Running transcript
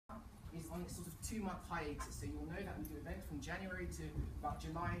on its sort of 2-month hiatus. So you'll know that we do events from January to about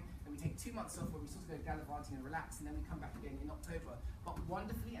July, and we take 2 months off where we sort of go gallivanting and relax, and then we come back again in October. But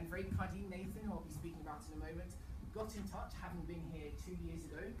wonderfully and very kindly, Nathan, who I'll be speaking about in a moment, got in touch, having been here 2 years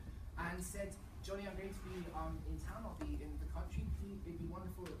ago, and said, Johnny, I'm going to be in town, I'll be in the country, it'd be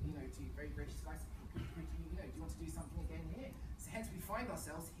wonderful, you know, to very gracious guys, do you want to do something again here? So hence we find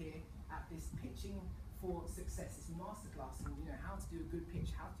ourselves here at this pitching for success, this masterclass in how to do a good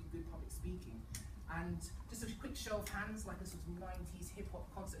pitch, how to do good public speaking. And just a quick show of hands, like a sort of 90s hip-hop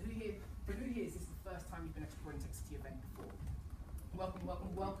concert. Who here is this the first time you've been at a Croydon Tech City event before? Welcome,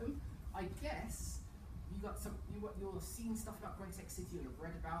 welcome, welcome. I guess you're seeing stuff about Croydon Tech City, you'll have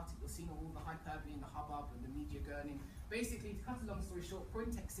read about it, you're seeing all the hyperbole and the hubbub and the media gurning. Basically, to cut a long story short,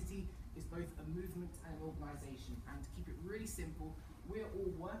 Croydon Tech City is both a movement and an organisation. And to keep it really simple, we're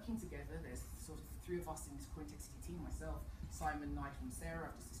all working together. There's sort of 3 of us in this Croydon Tech City team, myself, Simon, Nigel and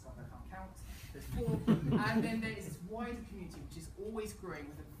Sarah. I've just discovered I can't count. There's 4. And then there is this wider community which is always growing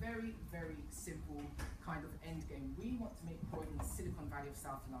with a very, very simple kind of end game. We want to make Croydon the Silicon Valley of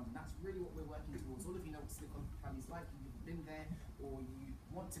South London. That's really what we're working towards. All of you know what Silicon Valley is like. You've been there, or you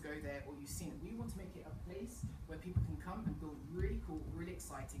want to go there, or you've seen it. We want to make it a place where people can come and build really cool, really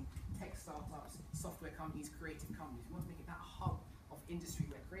exciting tech startups, software companies, creative companies. We want to make it that hub of industry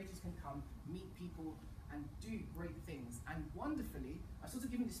where creators can come, meet people, and do great things. And wonderfully, I've sort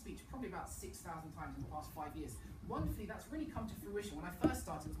of given this speech probably about 6,000 times in the past 5 years. Wonderfully, that's really come to fruition. When I first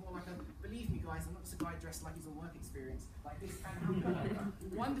started, it was more like a, believe me guys, I'm not just a guy dressed like he's on work experience, like this can happen.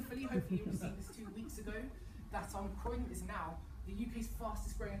 Wonderfully, hopefully you received this 2 weeks ago, that Croydon is now the UK's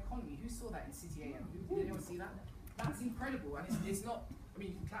fastest growing economy. Who saw that in City AM? Did anyone see that? That's incredible, and it's not, I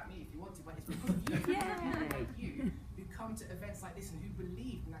mean, you can clap me if you want to, but it's because of you, people like you, who come to events like this and who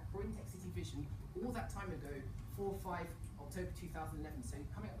believed in that Croydon Tech City vision all that time ago, 4-5 October 2011. So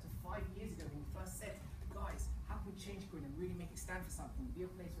coming up to 5 years ago when we first said, guys, how can we change Croydon and really make it stand for something, be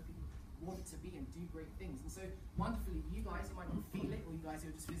a place where people want to be and do great things. And so wonderfully, you guys, you might not feel it, or you guys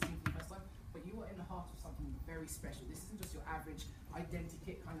who are just visiting for the first time, but you are in the heart of something very special. This isn't just your average identity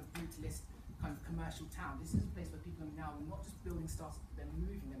kit kind of brutalist kind of commercial town. This is a place where people are now not just building startups, they're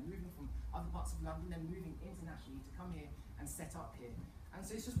moving from other parts of London, they're moving internationally to come here and set up here. And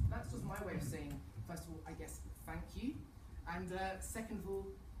so that's just my way of saying, first of all, I guess, thank you. And second of all,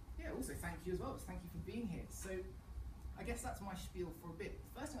 yeah, also thank you as well. Thank you for being here. So I guess that's my spiel for a bit.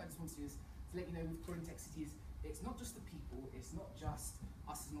 The first thing I just want to do is to let you know with Croydon Tech City is it's not just the people, it's not just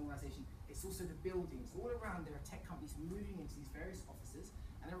us as an organisation, it's also the buildings. All around there are tech companies moving into these various offices,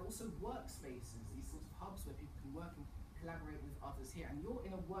 and there are also workspaces, these sorts of hubs where people can work and collaborate with others here. And you're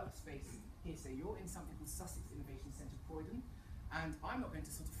in a workspace here, so you're in something called Sussex Innovation Centre Croydon, and I'm not going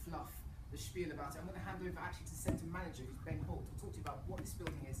to sort of fluff the spiel about it. I'm going to hand over actually to the centre manager, who's Ben Holt, to talk to you about what this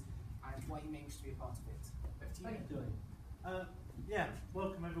building is and why you may wish to be a part of it. Over to you. Thank you. Yeah,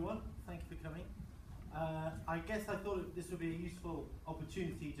 welcome everyone. Thank you for coming. I guess I thought this would be a useful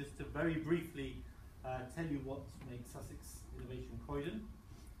opportunity just to very briefly tell you what makes Sussex Innovation Croydon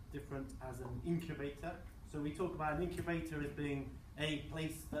different as an incubator. So we talk about an incubator as being a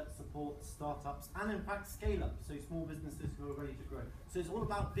place that supports startups and in fact scale up, so small businesses who are ready to grow. So it's all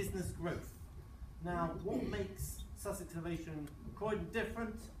about business growth. Now, what makes Sussex Innovation Croydon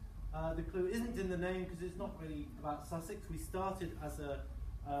different? The clue isn't in the name because it's not really about Sussex. We started as a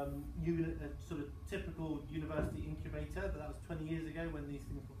sort of typical university incubator, but that was 20 years ago when these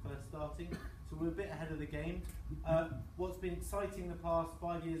things were first starting. So we're a bit ahead of the game. What's been exciting the past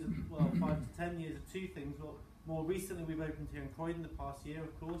 5 years, 5 to 10 years, are 2 things. Well, more recently we've opened here in Croydon the past year,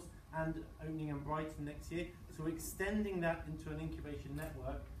 of course, and opening in Brighton next year. So we're extending that into an incubation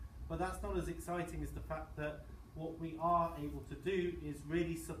network. But that's not as exciting as the fact that what we are able to do is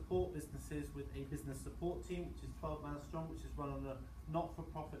really support businesses with a business support team, which is 12 man strong, which is run on a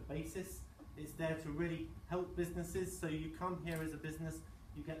not-for-profit basis. It's there to really help businesses. So you come here as a business,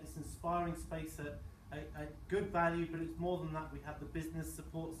 you get this inspiring space at good value, but it's more than that. We have the business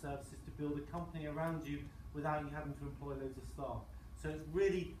support services to build a company around you without you having to employ loads of staff. So it's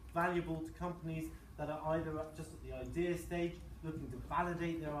really valuable to companies that are either just at the idea stage, looking to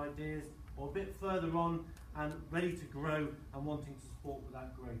validate their ideas, or a bit further on and ready to grow and wanting to support with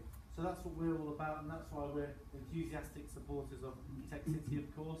that growth. So that's what we're all about, and that's why we're enthusiastic supporters of Tech City,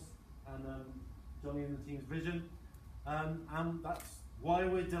 of course, and Johnny and the team's vision. And that's why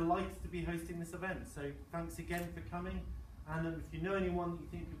we're delighted to be hosting this event. So thanks again for coming, and if you know anyone that you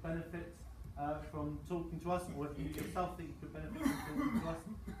think could benefit from talking to us, or if you yourself think you could benefit from talking to us,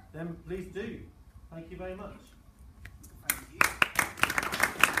 then please do. Thank you very much. Thank you.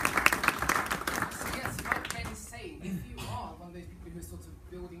 So yes, like Ben is saying, if you are one of those people who are sort of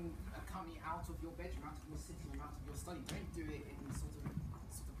building a coming out of your bedroom, out of your sitting room, out of your study. Don't do it in sort of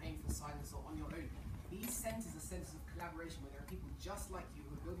painful silence or on your own. These centres are centres of collaboration where there are people just like you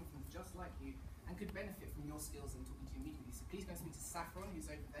who are building things just like you and could benefit from your skills and talking to you immediately. So please go and speak to Saffron, who's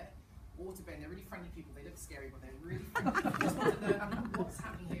over there, or to Ben. They're really friendly people. They look scary, but they're really friendly. Just want to learn what's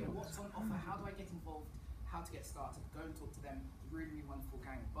happening here, what's on offer, how do I get involved, how to get started. Go and talk to them. Really, really wonderful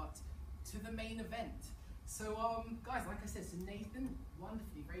gang. But to the main event. So, guys, like I said, so Nathan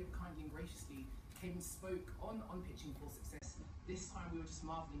wonderfully, very kindly and graciously came and spoke on Pitching for Success. This time we were just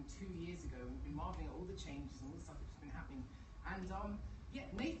marvelling 2 years ago, and we've been marvelling at all the changes and all the stuff that's been happening. And yeah,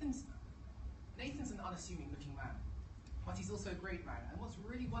 Nathan's an unassuming looking man, but he's also a great man. And what's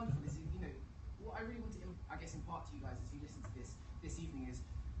really wonderful is, you know, what I really want to, I guess, impart to you guys as you listen to this evening is,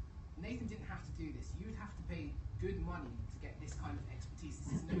 Nathan didn't have to do this. You would have to pay good money to get this kind of expertise.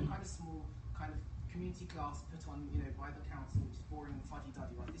 This is no kind of small kind of community class put on, you know, by the council, which is boring and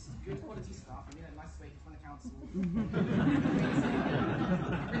fuddy-duddy, right? This is good quality stuff. I mean, a nice way from the council.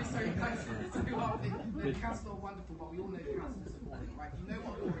 Really sorry, guys. The council are wonderful, but we all know the council is boring, right? You know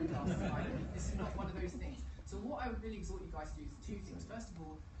what boring class is like. This is not one of those things. So what I would really exhort you guys to do is 2 things. First of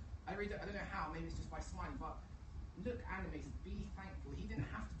all, I don't know how, maybe it's just by smiling, but look animated, be thankful. He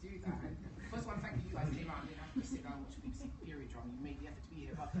didn't have to do that. And first of all, I'm thankful you guys came out and didn't have to sit down and watch BBC period drama. You made the effort to be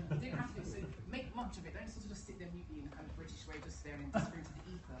here, but you didn't have to do it. So make much of it. Don't sort of just sit there mutely in a kind of British way, just staring into the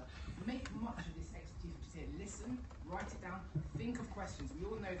ether. Make much of this expertise which is here. Listen, write it down, think of questions. We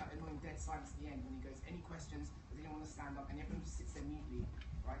all know that annoying dead silence at the end when he goes, any questions? Does anyone want to stand up? And everyone just sits there mutely,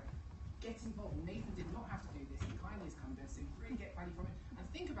 right? Get involved. Nathan did not have to do this. He kindly has come there, so you really get value from it. And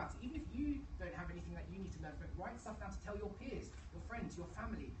think about it. Even if you don't have anything that you need to learn from it, write stuff down to tell your peers, your friends, your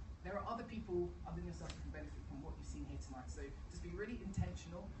family. There are other people other than yourself who can benefit from what you've seen here tonight. So just be really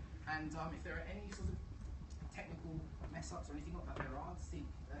intentional. And if there are any sort of technical mess-ups or anything like that, there are.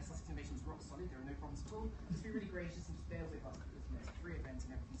 Sussex Innovation is rock solid. There are no problems at all. Just be really gracious and just bear with us because it's free events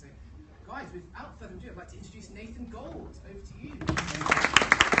and everything. So, guys, without further ado, I'd like to introduce Nathan Gold. Over to you.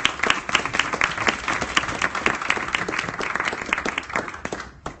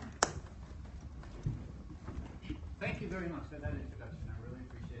 Thank you very much for that introduction. I really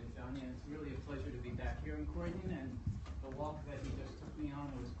appreciate it, Johnny. And it's really a pleasure to be back here in Croydon. And the walk that he just took me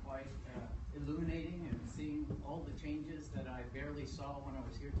on was quite illuminating, and seeing all the changes that I barely saw when I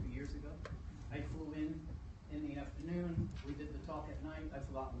was here 2 years ago. I flew in the afternoon. We did the talk at night. I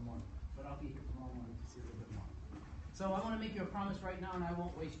flew out in the morning. But I'll be here tomorrow morning to see a little bit more. So I want to make you a promise right now, and I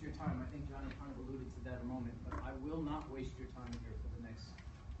won't waste your time. I think Johnny kind of alluded to that a moment, but I will not waste your time here for the next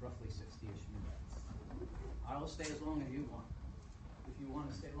roughly 60-ish minutes. I'll stay as long as you want. If you want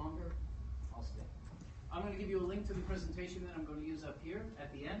to stay longer, I'll stay. I'm going to give you a link to the presentation that I'm going to use up here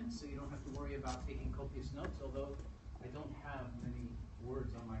at the end, so you don't have to worry about taking copious notes, although I don't have many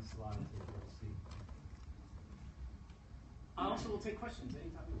words on my slides, as you'll see. I also will take questions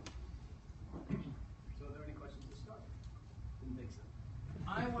anytime you want. So are there any questions to start? Didn't think so.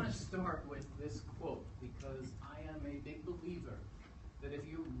 I want to start with this quote, because I am a big believer that if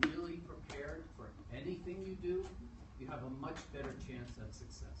you're really prepared for anything you do, you have a much better chance at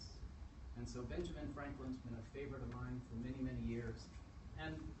success. And so Benjamin Franklin's been a favorite of mine for many, many years.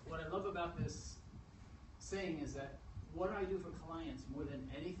 And what I love about this saying is that what I do for clients more than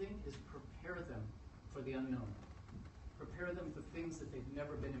anything is prepare them for the unknown. Prepare them for things that they've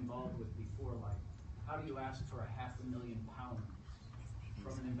never been involved with before, like how do you ask for £500,000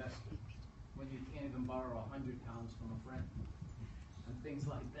 from an investor when you can't even borrow £100 from a friend? And things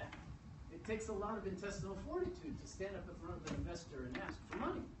like that. It takes a lot of intestinal fortitude to stand up in front of an investor and ask for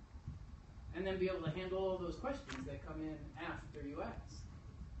money. And then be able to handle all those questions that come in after you ask.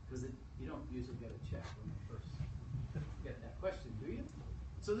 Because you don't usually get a check when you first get that question, do you?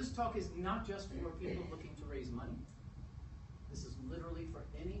 So this talk is not just for people looking to raise money. This is literally for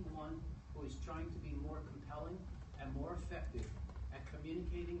anyone who is trying to be more compelling and more effective at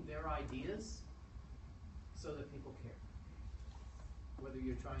communicating their ideas so that people care. Whether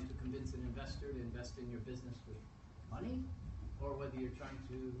you're trying to convince an investor to invest in your business with money, or whether you're trying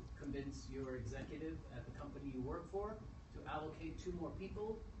to convince your executive at the company you work for to allocate 2 more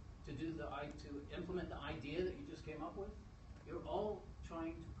people to implement the idea that you just came up with. You're all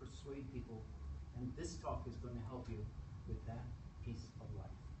trying to persuade people, and this talk is going to help you with that piece of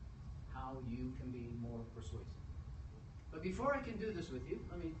life, how you can be more persuasive. But before I can do this with you,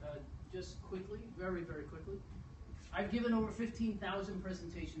 let me just quickly, very, very quickly, I've given over 15,000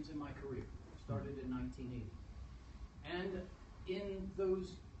 presentations in my career. Started in 1980. And in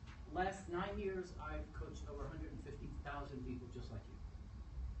those last 9 years, I've coached over 150,000 people just like you,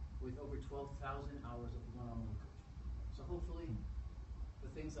 with over 12,000 hours of one-on-one coaching. So hopefully, the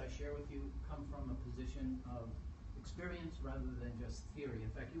things I share with you come from a position of experience rather than just theory. In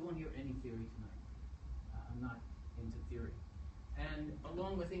fact, you won't hear any theory tonight. I'm not into theory. And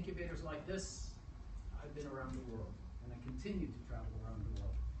along with incubators like this, I've been around the world, and I continue to travel around the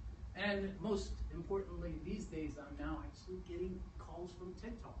world. And most importantly, these days, I'm now actually getting calls from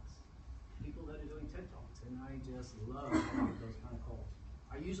TED Talks, people that are doing TED Talks, and I just love those kind of calls.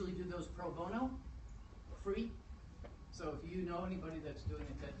 I usually do those pro bono, free. So if you know anybody that's doing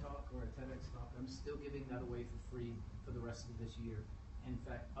a TED Talk or a TEDx talk, I'm still giving that away for free for the rest of this year. In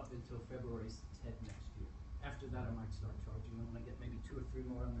fact, up until February's TED next year. After that, I might start charging them when I get maybe 2 or 3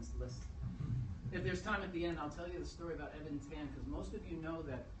 more on this list. If there's time at the end, I'll tell you the story about Evan Tan, because most of you know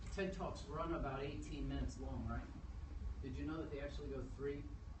that TED Talks run about 18 minutes long, right? Did you know that they actually go 3,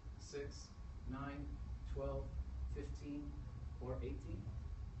 6, 9, 12, 15, or 18?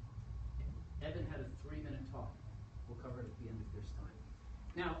 Evan had a 3-minute talk. We'll cover it at the end if there's time.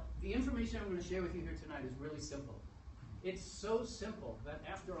 Now, the information I'm going to share with you here tonight is really simple. It's so simple that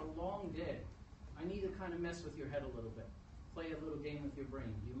after a long day, I need to kind of mess with your head a little bit. Play a little game with your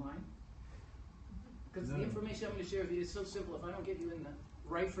brain. Do you mind? Because the information I'm going to share with you is so simple. If I don't get you in the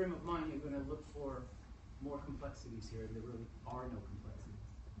right frame of mind, you're going to look for more complexities here. There really are no complexities.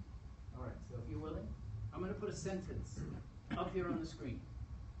 All right, so if you're willing, I'm going to put a sentence up here on the screen.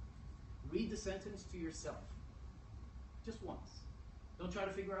 Read the sentence to yourself. Just once. Don't try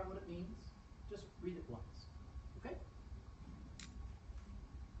to figure out what it means. Just read it once. Okay?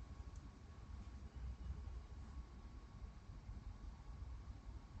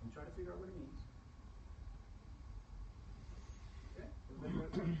 Don't try to figure out what it means. Okay?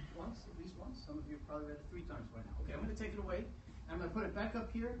 Everybody read it once, at least once. Some of you have probably read it 3 times by now. Okay, I'm going to take it away. I'm going to put it back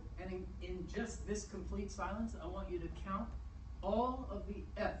up here, and in just this complete silence, I want you to count all of the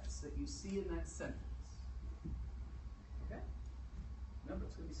F's that you see in that sentence. Okay? Remember,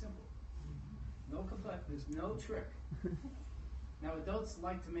 it's going to be simple. No complex, there's no trick. Now, adults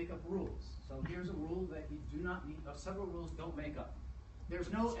like to make up rules. So here's a rule that you do not need, several rules don't make up.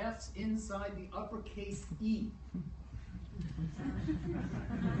 There's no F's inside the uppercase E.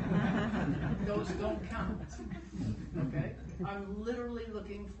 Those don't count. Okay? I'm literally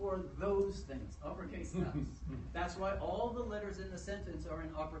looking for those things, uppercase F's. That's why all the letters in the sentence are in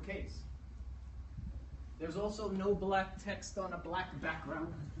uppercase. There's also no black text on a black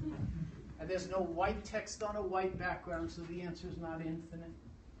background. And there's no white text on a white background, so the answer is not infinite.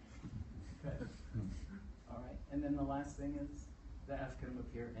 Okay. All right. And then the last thing is the F can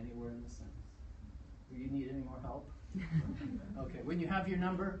appear anywhere in the sentence. Do you need any more help? Okay. When you have your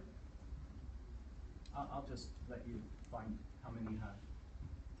number, I'll just let you find how many you have.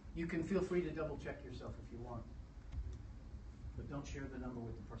 You can feel free to double check yourself if you want. But don't share the number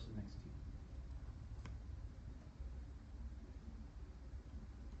with the person next to you.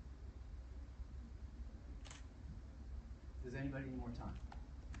 Does anybody need more time?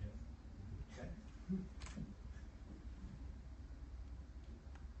 Yes. Okay.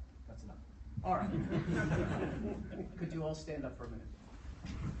 That's enough. All right. Could you all stand up for a minute?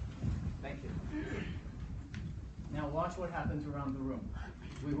 Thank you. Now watch what happens around the room.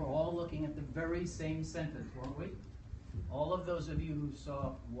 We were all looking at the very same sentence, weren't we? All of those of you who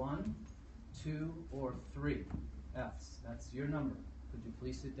saw 1, 2, or 3 F's, that's your number. Could you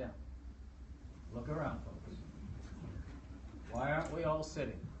please sit down? Look around, folks. Why aren't we all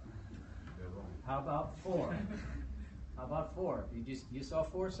sitting? How about 4? How about 4? You saw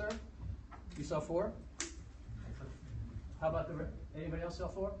 4, sir? You saw 4? How about anybody else saw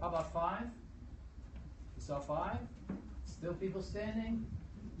 4? How about 5? You saw 5? Still people standing?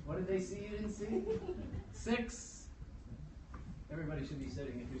 What did they see you didn't see? 6? Everybody should be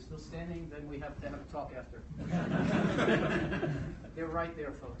sitting. If you're still standing, then we have to have a talk after. They're right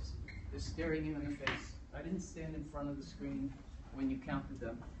there, folks. They're staring you in the face. I didn't stand in front of the screen when you counted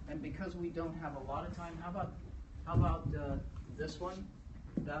them. And because we don't have a lot of time, how about this one?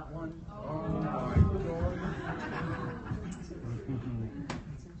 That one?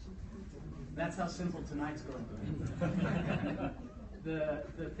 That's how simple tonight's going to be.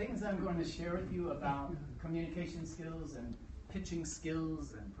 The things I'm going to share with you about communication skills and pitching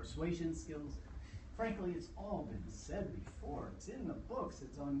skills and persuasion skills, frankly, it's all been said before. It's in the books,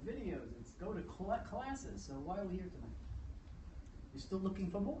 it's on videos, it's go to classes. So why are we here tonight? You're still looking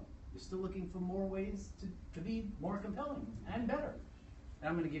for more. You're still looking for more ways to be more compelling and better. And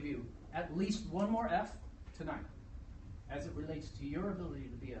I'm going to give you at least one more F tonight as it relates to your ability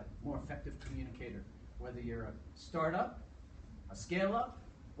to be a more effective communicator, whether you're a startup, a scale-up,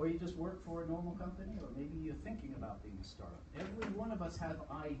 or you just work for a normal company, or maybe you're thinking about being a startup. Every one of us have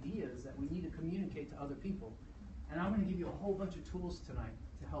ideas that we need to communicate to other people, And I'm going to give you a whole bunch of tools tonight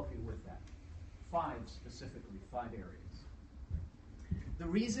to help you with that. 5 specifically, 5 areas. The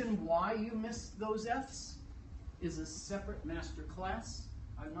reason why you missed those F's is a separate master class.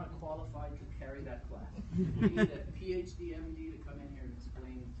 I'm not qualified to carry that class. You need a PhD, MD to come in here and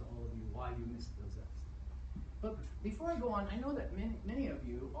explain to all of you why you missed those F's. But before I go on, I know that many of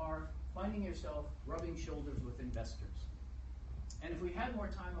you are finding yourself rubbing shoulders with investors. And if we had more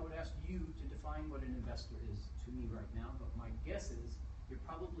time, I would ask you to define what an investor is to me right now, but my guess is you're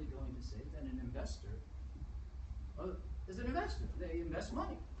probably going to say that an investor is an investor. They invest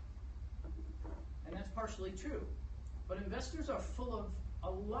money. And that's partially true. But investors are full of a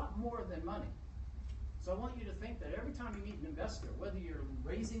lot more than money. So I want you to think that every time you meet an investor, whether you're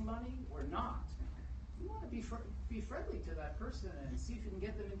raising money or not, you want to be friendly to that person and see if you can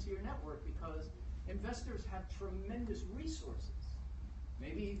get them into your network, because investors have tremendous resources.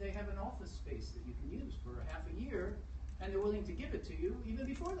 Maybe they have an office space that you can use for half a year, and they're willing to give it to you even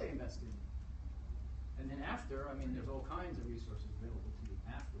before they invest in you. And then after, I mean, there's all kinds of resources available to you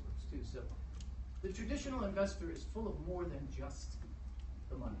afterwards too. So the traditional investor is full of more than just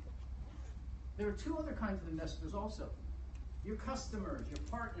the money. There are 2 other kinds of investors also. Your customers, your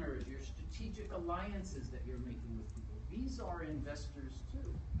partners, your strategic alliances that you're making with people. These are investors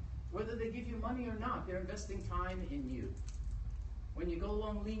too. Whether they give you money or not, they're investing time in you. When you go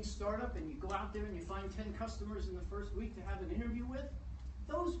along Lean Startup and you go out there and you find 10 customers in the first week to have an interview with,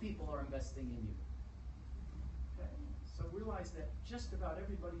 those people are investing in you. Okay? So realize that just about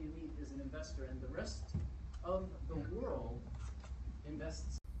everybody you meet is an investor, and the rest of the world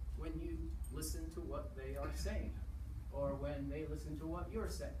invests when you listen to what they are saying, or when they listen to what you're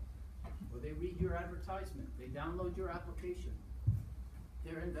saying, or they read your advertisement, they download your application.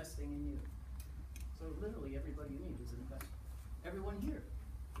 They're investing in you. So literally everybody you meet is an investor. Everyone here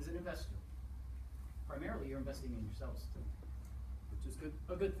is an investor. Primarily you're investing in yourselves too, which is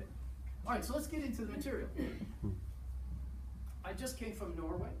a good thing. All right, so let's get into the material. I just came from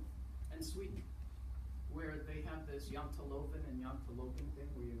Norway and Sweden, where they have this janteloven and janteloven thing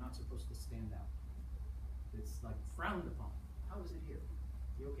where you're not supposed to stand out. It's like frowned upon. How is it here?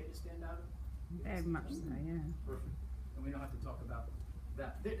 You okay to stand out? Very much so, yeah. Perfect. And we don't have to talk about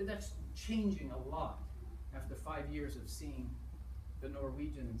that. That's changing a lot after 5 years of seeing the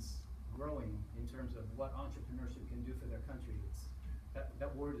Norwegians growing in terms of what entrepreneurship can do for their country.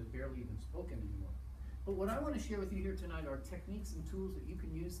 That word is barely even spoken anymore. But what I want to share with you here tonight are techniques and tools that you can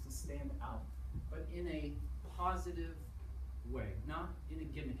use to stand out, but in a positive way, not in a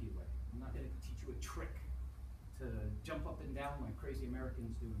gimmicky way. I'm not going to teach you a trick to jump up and down like crazy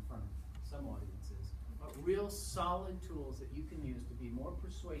Americans do in front of some audiences, but real solid tools that you can use to be more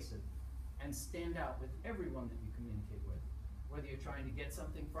persuasive and stand out with everyone that you communicate with, whether you're trying to get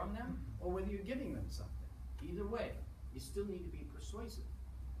something from them or whether you're giving them something. Either way, you still need to be persuasive.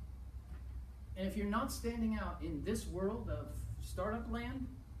 And if you're not standing out in this world of startup land,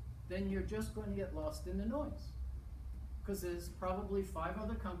 then you're just going to get lost in the noise. Because there's probably 5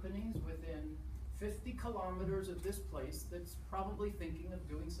 other companies within 50 kilometers of this place that's probably thinking of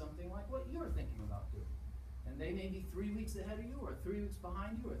doing something like what you're thinking about doing. And they may be 3 weeks ahead of you, or 3 weeks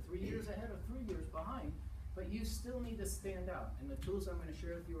behind you, or 3 years ahead, or 3 years behind, but you still need to stand out. And the tools I'm going to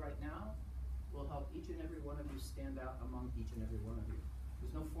share with you right now will help each and every one of you stand out among each and every one of you.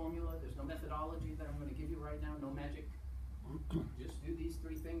 There's no formula, there's no methodology that I'm going to give you right now, no magic. Just do these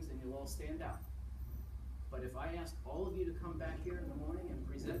 3 things and you'll all stand out. But if I asked all of you to come back here in the morning and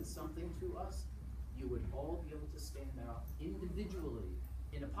present something to us, you would all be able to stand out individually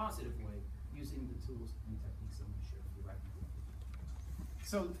in a positive way using the tools and techniques I'm going to share with you right now.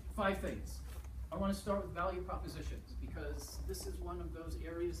 So 5 things. I want to start with value propositions, because this is one of those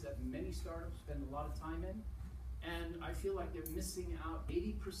areas that many startups spend a lot of time in, and I feel like they're missing out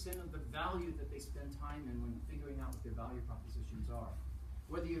 80% of the value that they spend time in when figuring out what their value propositions are.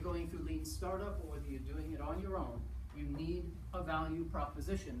 Whether you're going through Lean Startup or whether you're doing it on your own, you need a value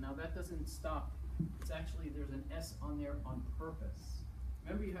proposition. Now that doesn't stop. It's actually, there's an S on there on purpose.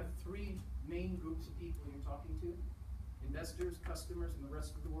 Remember, you have 3 main groups of people you're talking to: investors, customers, and the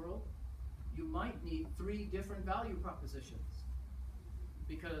rest of the world. You might need 3 different value propositions,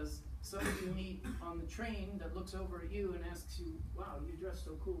 because some of you meet on the train that looks over at you and asks you, wow, you dress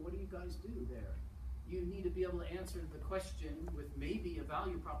so cool, what do you guys do there? You need to be able to answer the question with maybe a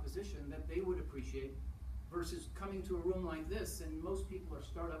value proposition that they would appreciate, versus coming to a room like this, and most people are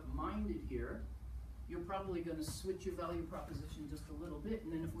startup minded here. You're probably going to switch your value proposition just a little bit,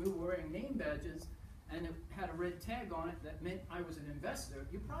 and then if we were wearing name badges and it had a red tag on it that meant I was an investor,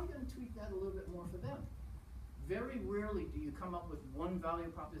 you're probably going to tweak that a little bit more for them. Very rarely do you come up with one value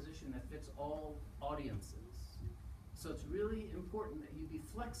proposition that fits all audiences. So it's really important that you be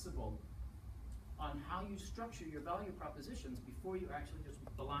flexible on how you structure your value propositions before you actually just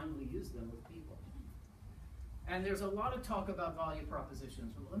blindly use them with people. And there's a lot of talk about value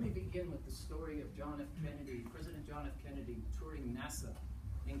propositions. Well, let me begin with the story of John F. Kennedy, President John F. Kennedy touring NASA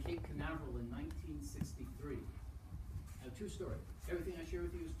in Cape Canaveral in 1963. A true story. Everything I share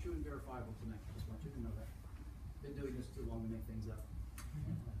with you is true and verifiable tonight. I just want you to know that. Been doing this too long to make things up.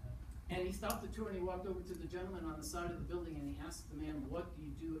 And he stopped the tour and he walked over to the gentleman on the side of the building and he asked the man, "What do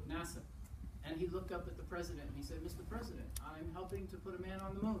you do at NASA?" And he looked up at the president and he said, "Mr. President, I'm helping to put a man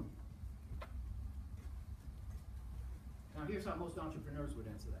on the moon." Now here's how most entrepreneurs would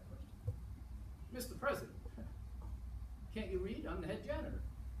answer that question. "Mr. President, can't you read? I'm the head janitor.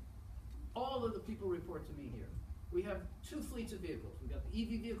 All of the people report to me here. We have 2 fleets of vehicles. We got the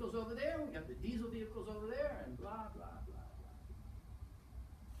EV vehicles over there, we got the diesel vehicles over there, and blah, blah, blah, blah."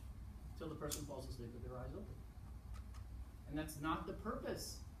 Till the person falls asleep with their eyes open. And that's not the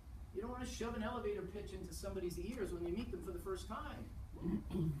purpose. You don't want to shove an elevator pitch into somebody's ears when you meet them for the first time.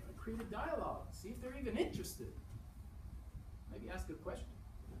 Create a dialogue. See if they're even interested. Maybe ask a question.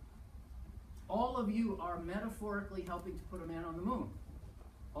 All of you are metaphorically helping to put a man on the moon.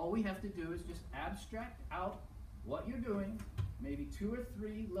 All we have to do is just abstract out what you're doing, maybe 2 or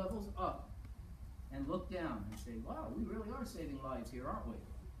 3 levels up, and look down and say, "Wow, we really are saving lives here, aren't we?"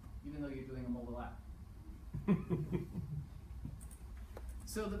 Even though you're doing a mobile app.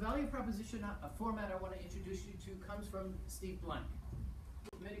 So the value proposition format I want to introduce you to comes from Steve Blank.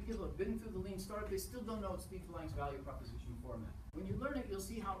 Many people have been through the Lean Startup, they still don't know Steve Blank's value proposition format. When you learn it, you'll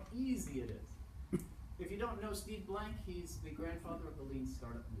see how easy it is. If you don't know Steve Blank, he's the grandfather of the Lean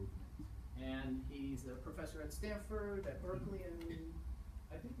Startup movement. And he's a professor at Stanford, at Berkeley, and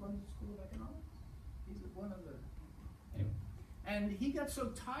I think London School of Economics. He's one of the, anyway. And he got so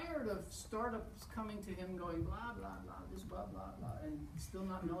tired of startups coming to him going blah, blah, blah, this blah, blah, blah, and still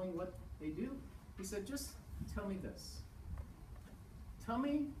not knowing what they do. He said, "Just tell me this. Tell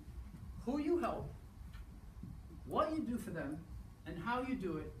me who you help, what you do for them, and how you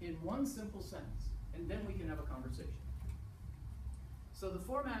do it in one simple sentence, and then we can have a conversation." So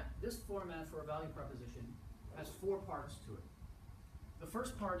this format for a value proposition has 4 parts to it. The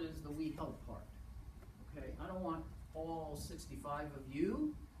first part is the we help part. Okay, I don't want all 65 of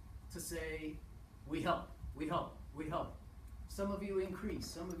you to say, "We help, we help, we help." Some of you increase,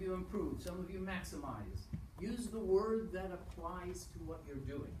 some of you improve, some of you maximize. Use the word that applies to what you're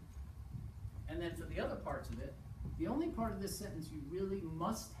doing. And then for the other parts of it, the only part of this sentence you really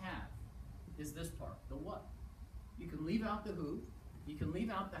must have is this part, the what. You can leave out the who, you can leave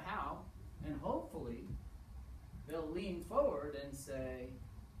out the how, and hopefully they'll lean forward and say,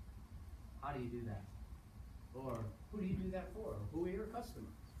 "How do you do that?" Or, "Who do you do that for?" Or, "Who are your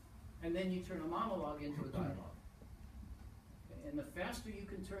customers?" And then you turn a monologue into a dialogue. Okay? And the faster you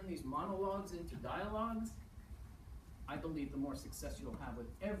can turn these monologues into dialogues, I believe the more success you'll have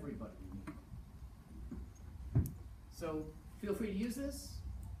with everybody you meet. So feel free to use this.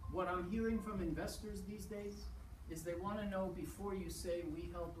 What I'm hearing from investors these days is they want to know before you say "we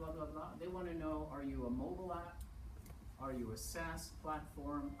help blah, blah, blah," they want to know, are you a mobile app? Are you a SaaS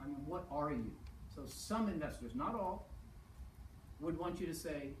platform? I mean, what are you? So some investors, not all, would want you to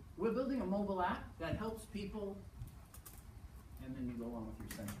say, "We're building a mobile app that helps people," and then you go on with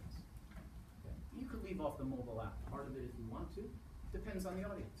your sentence. Okay. You could leave off the mobile app part of it if you want to. Depends on the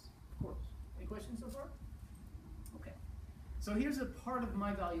audience, of course. Any questions so far? Okay. So here's a part of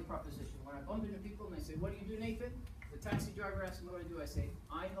my value proposition. When I bump into people and they say, "What do you do, Nathan?" The taxi driver asks me what I do. I say,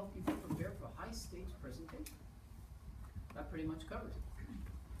 "I help people prepare for high-stakes presentation." That pretty much covers it.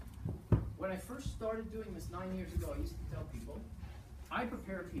 When I first started doing this 9 years ago, I used to tell people, I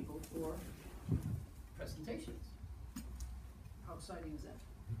prepare people for presentations. How exciting is that?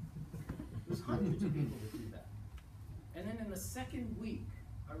 There's hundreds of people that do that. And then in the second week,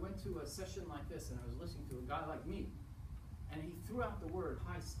 I went to a session like this and I was listening to a guy like me, and he threw out the word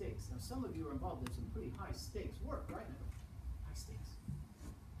high stakes. Now some of you are involved in some pretty high stakes work, right? And I go, high stakes.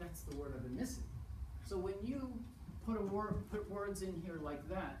 That's the word I've been missing. So when you put words in here like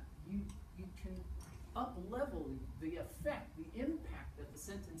that, you can up-level the effect, the impact that the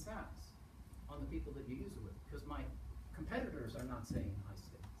sentence has on the people that you use it with. Because my competitors are not saying high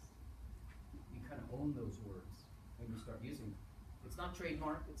stakes. You kind of own those words when you start using them. It's not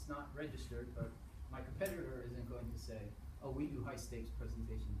trademarked, it's not registered, but my competitor isn't going to say, "Oh, we do high stakes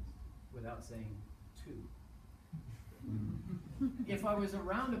presentations," without saying "two." If I was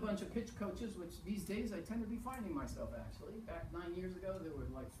around a bunch of pitch coaches, which these days I tend to be finding myself actually, back 9 years ago there were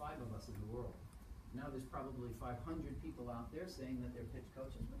like 5 of us in the world. Now there's probably 500 people out there saying that they're pitch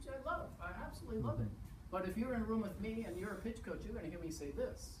coaches, which I love. I absolutely love it. But if you're in a room with me and you're a pitch coach, you're going to hear me say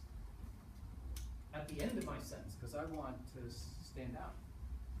this at the end of my sentence, because I want to stand out.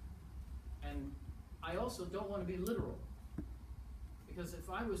 And I also don't want to be literal. Because if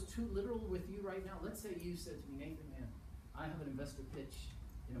I was too literal with you right now, let's say you said to me, Nathan, man, I have an investor pitch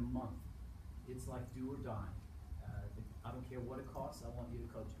in a month. It's like do or die. I don't care what it costs, I want you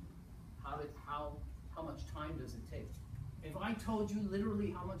to coach me. How much time does it take? If I told you literally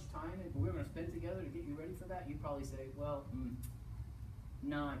how much time we're going to spend together to get you ready for that, you'd probably say, well,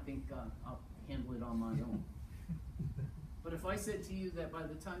 no, I think I'll handle it on my own. But if I said to you that by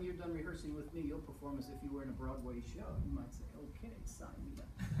the time you're done rehearsing with me, you'll perform as if you were in a Broadway show, you might say, okay, sign me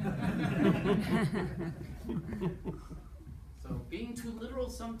up. So being too literal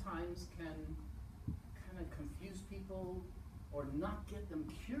sometimes can kind of confuse people or not get them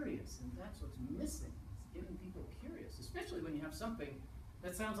curious, and that's what's missing. It's getting people curious, especially when you have something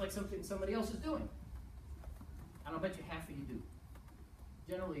that sounds like something somebody else is doing. And I'll bet you half of you do.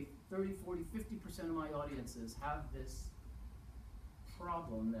 Generally, 30, 40, 50% of my audiences have this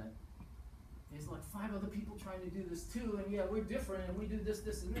problem that there's like 5 other people trying to do this too, and yeah, we're different and we do this,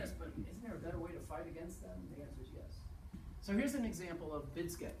 this, and this, but isn't there a better way to fight against them? The answer is yes. So here's an example of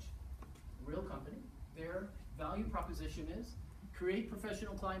BidSketch, a real company. Their value proposition is create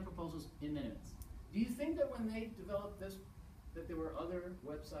professional client proposals in minutes. Do you think that when they developed this, that there were other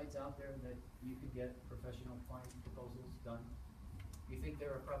websites out there that you could get professional client proposals done? Do you think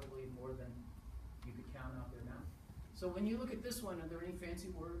there are probably more than you could count out there now? So when you look at this one, are there any fancy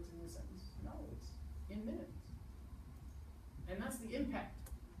words in the sentence? No, it's in minutes. And that's the impact.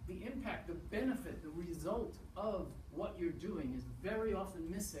 The impact, the benefit, the result of what you're doing is very often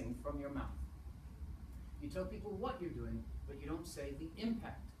missing from your mouth. You tell people what you're doing, but you don't say the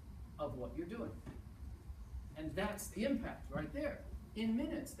impact of what you're doing. And that's the impact right there. In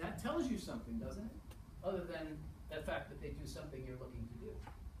minutes, that tells you something, doesn't it? Other than the fact that they do something you're looking to do.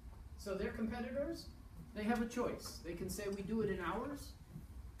 So their competitors, they have a choice. They can say we do it in hours,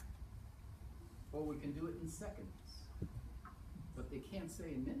 or we can do it in seconds. But they can't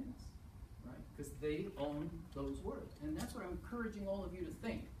say in minutes, right? Because they own those words. And that's what I'm encouraging all of you to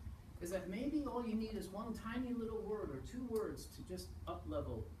think, is that maybe all you need is one tiny little word or 2 words to just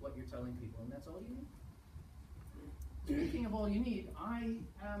up-level what you're telling people, and that's all you need. Speaking of all you need, I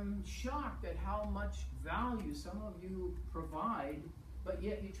am shocked at how much value some of you provide, but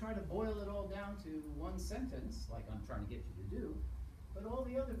yet you try to boil it all down to one sentence, like I'm trying to get you to do, but all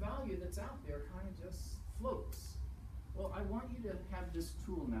the other value that's out there kind of just floats. Well, I want you to have this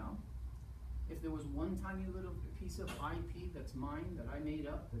tool now. If there was one tiny little piece of IP that's mine, that I made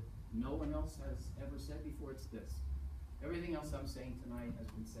up, that no one else has ever said before, it's this. Everything else I'm saying tonight has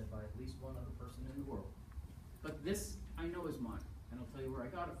been said by at least one other person in the world. But this I know is mine, and I'll tell you where I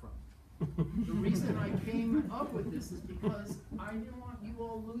got it from. The reason I came up with this is because I didn't want you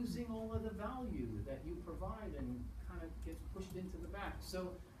all losing all of the value that you provide and kind of gets pushed into the back.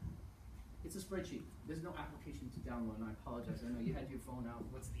 So it's a spreadsheet. There's no application to download, and I apologize. I know you had your phone out.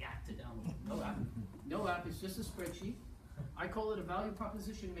 What's the app to download? No app. No app. It's just a spreadsheet. I call it a value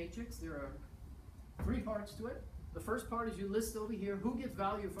proposition matrix. There are 3 parts to it. The first part is you list over here who gets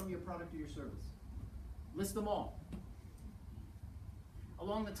value from your product or your service. List them all.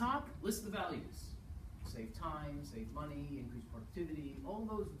 Along the top, list the values. Save time, save money, increase productivity, all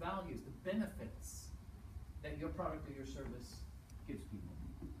those values, the benefits that your product or your service gives people.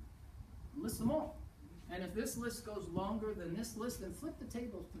 List them all. And if this list goes longer than this list, then flip the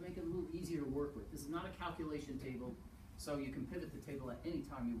tables to make it a little easier to work with. This is not a calculation table, so you can pivot the table at any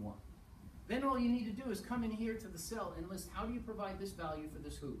time you want. Then all you need to do is come in here to the cell and list how do you provide this value for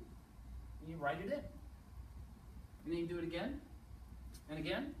this who. And you write it in. And then you do it again and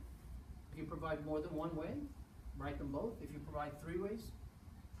again. If you provide more than one way, write them both. If you provide 3 ways,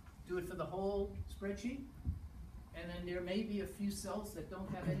 do it for the whole spreadsheet. And then there may be a few cells that don't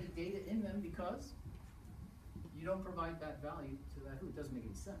have any data in them because you don't provide that value to that who. It doesn't make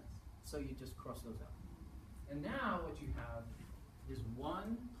any sense. So you just cross those out. And now what you have is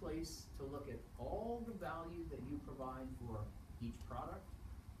one place to look at all the value that you provide for each product,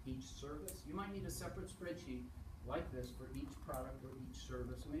 each service. You might need a separate spreadsheet like this for each product or each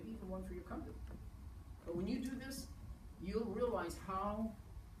service, or maybe even one for your company. But when you do this, you'll realize how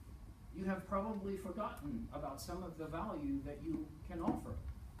you have probably forgotten about some of the value that you can offer.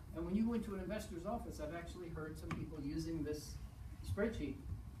 And when you go into an investor's office, I've actually heard some people using this spreadsheet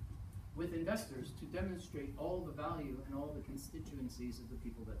with investors to demonstrate all the value and all the constituencies of the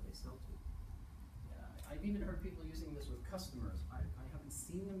people that they sell to. I've even heard people using this with customers. I haven't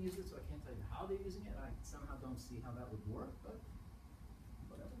seen them use it, so I can't tell you how they're using it. I somehow don't see how that would work, but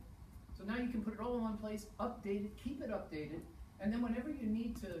whatever. So So now you can put it all in one place, update it, keep it updated, and then whenever you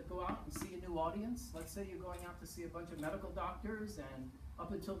need to go out and see a new audience, let's say you're going out to see a bunch of medical doctors and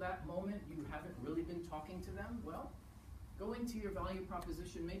up until that moment you haven't really been talking to them, well, go into your value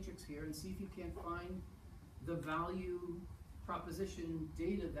proposition matrix here and see if you can't find the value proposition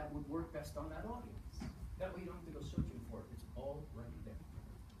data that would work best on that audience. That way you don't have to go searching for it. It's all right there.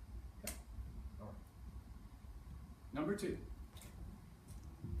 Okay. All right. Number 2.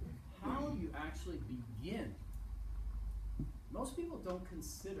 How do you actually begin? Most people don't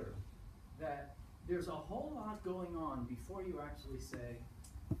consider that there's a whole lot going on before you actually say,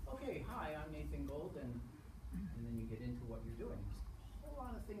 okay, hi, I'm Nathan Gold, and then you get into what you're doing. There's a whole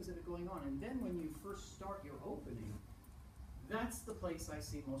lot of things that are going on, and then when you first start your opening, that's the place I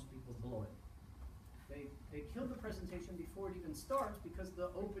see most people blow it. They kill the presentation before it even starts because the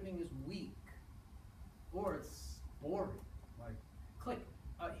opening is weak, or it's boring. Like, click.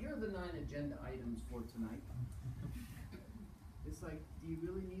 Here are the 9 agenda items for tonight. It's like, do you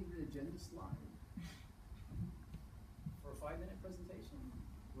really need an agenda slide for a 5-minute presentation?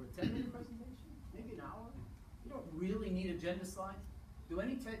 Or a 10-minute presentation? Maybe an hour? You don't really need agenda slides. Do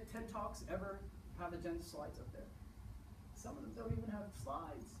any TED Talks ever have agenda slides up there? Some of them don't even have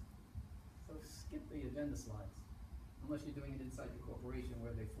slides. So skip the agenda slides. Unless you're doing it inside your corporation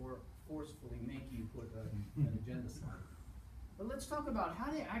where they forcefully make you put an agenda slide. But let's talk about how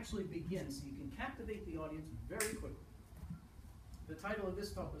to actually begin so you can captivate the audience very quickly. The title of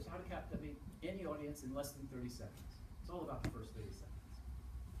this talk was How to Captivate Any Audience in Less than 30 Seconds. It's all about the first 30 seconds.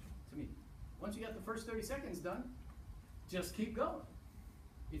 To me. Once you got the first 30 seconds done, just keep going.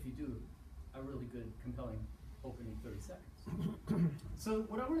 If you do a really good, compelling opening 30 seconds. So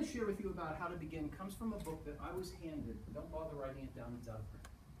what I want to share with you about how to begin comes from a book that I was handed. Don't bother writing it down, it's out of print.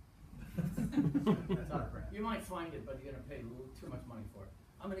 It's out of print. You might find it, but you're going to pay a little too much money for it.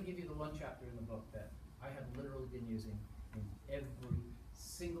 I'm going to give you the one chapter in the book that I have literally been using in every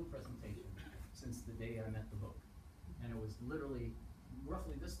single presentation since the day I met the book. And it was literally,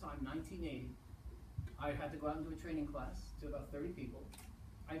 roughly this time, 1980. I had to go out and do a training class to about 30 people.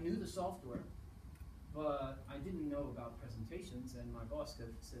 I knew the software, but I didn't know about presentations, and my boss said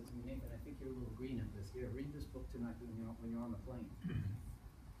to me, Nathan, I think you're a little green at this. Here, read this book tonight when you're on the plane.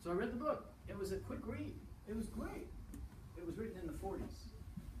 So I read the book. It was a quick read. It was great. It was written in the 40s.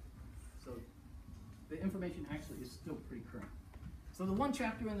 So the information actually is still pretty current. So the one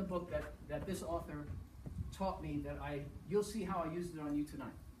chapter in the book that this author taught me that you'll see how I used it on you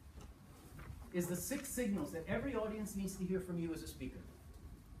tonight, is the 6 signals that every audience needs to hear from you as a speaker.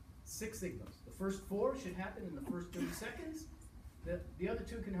 6 signals. The first 4 should happen in the first 30 seconds. The other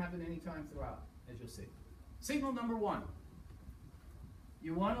 2 can happen anytime throughout, as you'll see. Signal number 1.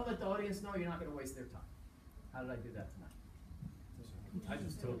 You want to let the audience know you're not going to waste their time. How did I do that tonight? I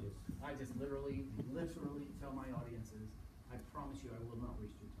just told you. I just literally tell my audiences, I promise you I will not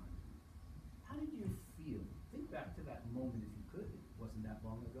waste your time. How did you feel? Think back to that moment if you could. It wasn't that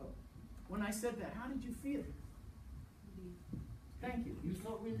long ago. When I said that, how did you feel? Thank you. You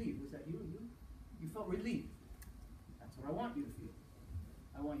felt relieved. Was that you? You felt relieved. That's what I want you to feel.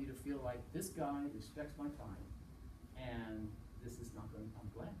 I want you to feel like this guy respects my time, and this is not going to, I'm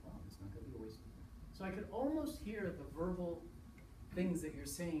glad, wow, it's not going to be a waste of time. So I could almost hear the verbal things that you're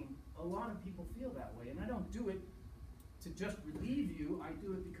saying. A lot of people feel that way, and I don't do it to just relieve you. I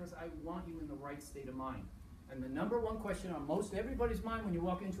do it because I want you in the right state of mind. And the number 1 question on most everybody's mind when you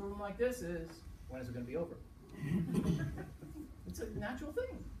walk into a room like this is, when is it going to be over? It's a natural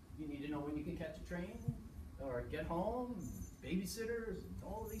thing. You need to know when you can catch a train, or get home, babysitters,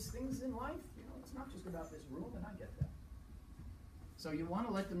 all of these things in life. You know, it's not just about this room, and I get that. So you want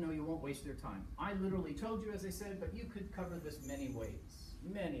to let them know you won't waste their time. I literally told you, as I said, but you could cover this many ways.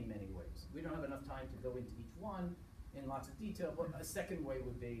 Many, many ways. We don't have enough time to go into each one in lots of detail, but a second way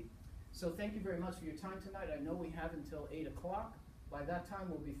would be, so thank you very much for your time tonight. I know we have until 8 o'clock. By that time,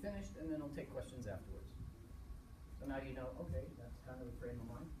 we'll be finished, and then we'll take questions afterwards. So now you know, okay, that's kind of the frame of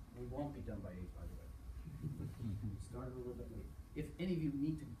mind. We won't be done by 8, by the way. Started a little bit late. If any of you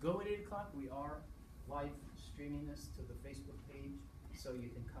need to go at 8 o'clock, we are live streaming this to the Facebook page, so you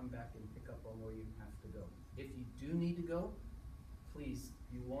can come back and pick up on where you have to go. If you do need to go, please,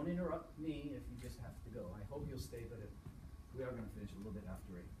 you won't interrupt me if you just have to go. I hope you'll stay, but we are going to finish a little bit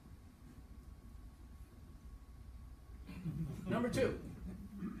after 8. Number 2,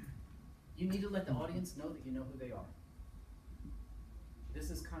 you need to let the audience know that you know who they are. This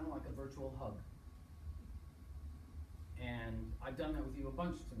is kind of like a virtual hug. And I've done that with you a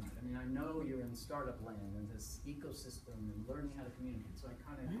bunch tonight. I mean, I know you're in startup land and this ecosystem and learning how to communicate, so I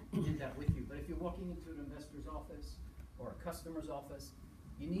kind of did that with you. But if you're walking into an investor's office or a customer's office,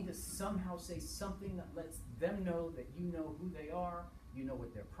 You need to somehow say something that lets them know that you know who they are, you know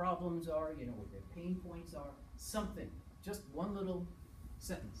what their problems are, you know what their pain points are. Something. Just one little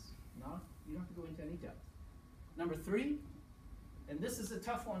sentence. You don't have to go into any depth. Number 3, and this is a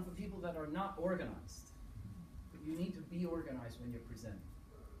tough one for people that are not organized. But you need to be organized when you're presenting.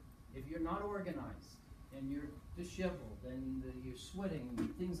 If you're not organized, and you're disheveled, and you're sweating,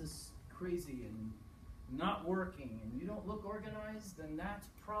 and things are crazy, and not working, and you don't look organized, then that's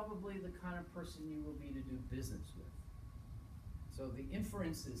probably the kind of person you will be to do business with. So the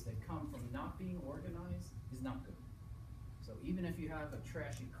inferences that come from not being organized is not good. So even if you have a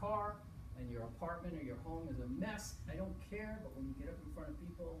trashy car, and your apartment or your home is a mess, I don't care, but when you get up in front of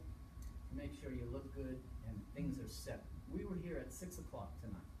people, make sure you look good and things are set. We were here at 6 o'clock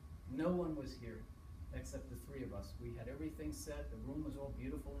tonight. No one was here except the 3 of us. We had everything set. The room was all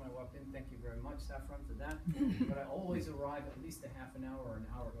beautiful when I walked in. Thank you very much, Saffron, for that. But I always arrive at least a half an hour or an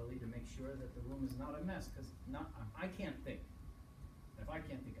hour early to make sure that the room is not a mess, because I can't think. If I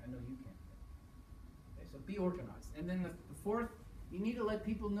can't think, I know you can't think. Okay, so be organized. And then the 4th, you need to let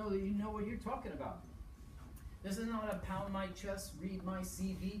people know that you know what you're talking about. This is not a pound my chest, read my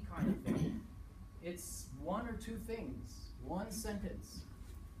CV kind of thing. It's 1 or 2 things, 1 sentence.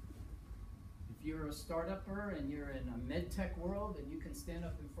 If you're a startupper and you're in a med tech world and you can stand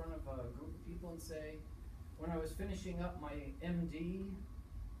up in front of a group of people and say, when I was finishing up my MD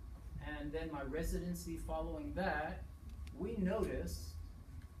and then my residency following that, we noticed,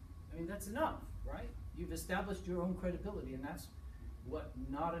 I mean, that's enough, right? You've established your own credibility, and that's what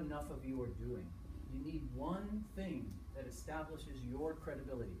not enough of you are doing. You need one thing that establishes your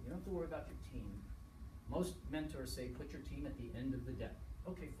credibility. You don't have to worry about your team. Most mentors say, put your team at the end of the day.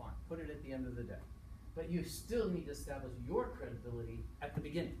 Okay, fine, put it at the end of the day. But you still need to establish your credibility at the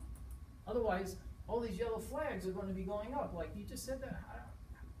beginning. Otherwise, all these yellow flags are going to be going up. Like you just said that,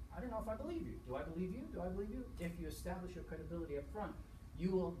 I don't know if I believe you. Do I believe you? Do I believe you? If you establish your credibility up front,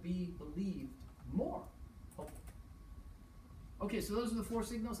 you will be believed more, hopefully. Okay, so those are the 4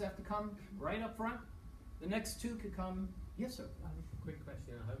 signals that have to come right up front. The next 2 could come, yes sir? Quick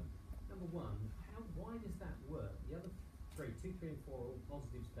question, I hope. Number 1, why does that work? The other 3, 2, 3, and 4 are all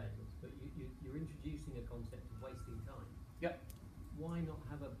positive statements, but you're introducing a concept of wasting time. Yep. Why not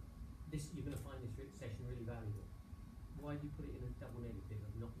have you're going to find this session really valuable? Why do you put it in a double negative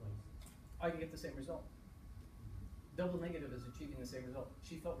of not wasting? I can get the same result. Double negative is achieving the same result.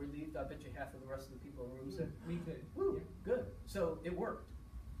 She felt relieved. I bet you half of the rest of the people in the room said, me too. Woo, Yeah. Good. So it worked.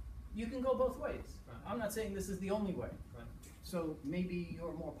 You can go both ways. Right. I'm not saying this is the only way. Right. So maybe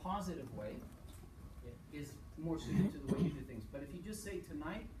your more positive way Yeah. is more suited to the way you do things. But if you just say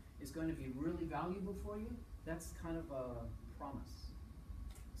tonight is going to be really valuable for you, that's kind of a promise.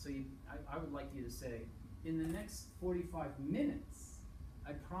 So I would like you to say, in the next 45 minutes,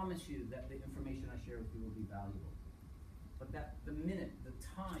 I promise you that the information I share with you will be valuable. But that the minute, the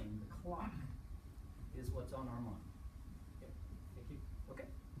time, the clock is what's on our mind. Okay. Thank you. Okay.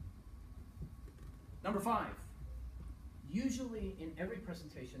 Number 5. Usually in every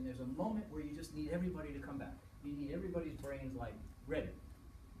presentation, there's a moment where you just need everybody to come back. You need everybody's brains like ready.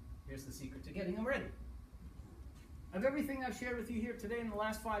 Here's the secret to getting them ready. Of everything I've shared with you here today in the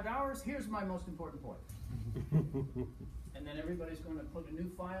last 5 hours, here's my most important point. And then everybody's going to put a new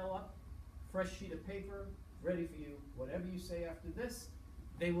file up, fresh sheet of paper, ready for you. Whatever you say after this,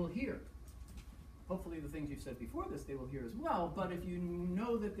 they will hear. Hopefully the things you've said before this, they will hear as well. But if you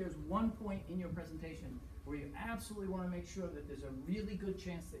know that there's one point in your presentation where you absolutely want to make sure that there's a really good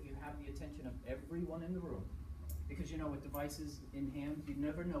chance that you have the attention of everyone in the room, because you know with devices in hand, you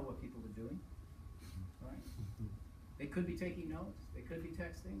never know what people are doing, right? They could be taking notes, they could be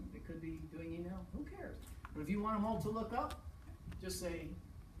texting, they could be doing email, who cares? But if you want them all to look up, just say,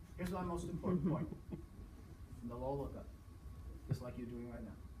 here's my most important point. And they'll all look up, just like you're doing right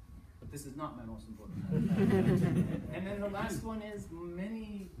now. But this is not my most important point. And then the last one is,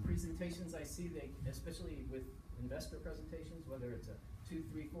 many presentations I see, especially with investor presentations, whether it's a 2,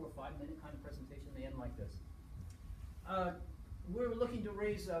 3, 4, 5 minute kind of presentation, they end like this. We're looking to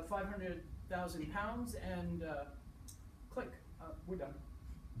raise 500,000 pounds and click, we're done.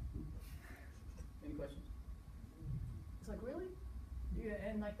 Any questions? It's like, really? You're gonna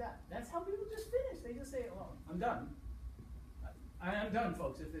end like that? That's how people just finish. They just say, oh, I'm done. I'm done,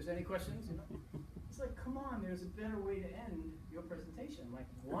 folks. If there's any questions, you know. It's like, come on, there's a better way to end your presentation. Like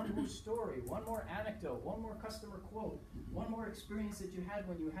one more story, one more anecdote, one more customer quote, one more experience that you had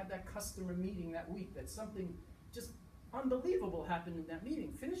when you had that customer meeting that week, that something just unbelievable happened in that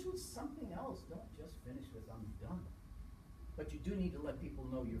meeting. Finish with something else. Don't just finish with, I'm done. But you do need to let people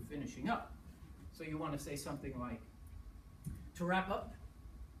know you're finishing up. So you want to say something like, to wrap up,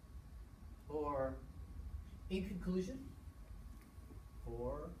 or in conclusion,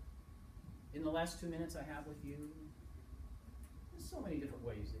 or in the last 2 minutes I have with you. There's so many different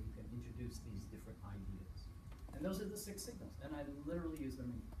ways that you can introduce these different ideas. And those are the 6 signals, and I literally use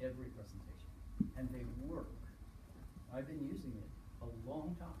them in every presentation. And they work. I've been using it a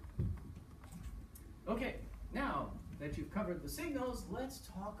long time. Okay, now that you've covered the signals, let's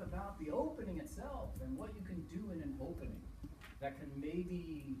talk about the opening itself and what you can do in an opening that can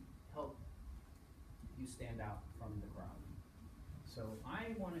maybe help you stand out from the crowd. So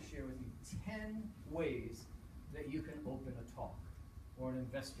I want to share with you 10 ways that you can open a talk, or an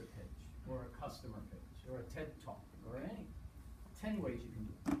investor pitch, or a customer pitch, or a TED talk, or any 10 ways you can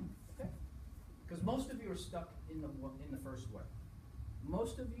do it. Okay? Because most of you are stuck in the first way.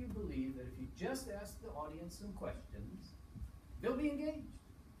 Most of you believe that if you just ask the audience some questions, they'll be engaged.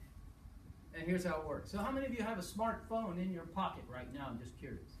 And here's how it works. So how many of you have a smartphone in your pocket right now? I'm just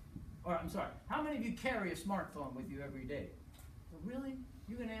curious. Or I'm sorry, how many of you carry a smartphone with you every day? Really?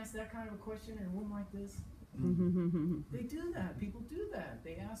 You're going to ask that kind of a question in a room like this? They do that. People do that.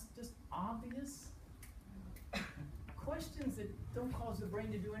 They ask just obvious questions that don't cause the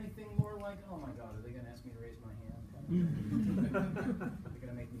brain to do anything more like, oh my God, are they going to ask me to raise my hand? They're going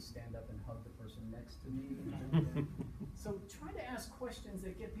to make me stand up and hug the person next to me. So try to ask questions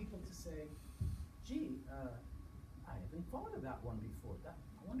that get people to say, gee, I haven't thought of that one before. I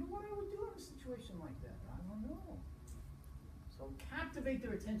wonder what I would do in a situation like that. I don't know. So captivate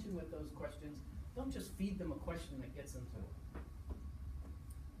their attention with those questions. Don't just feed them a question that gets them to,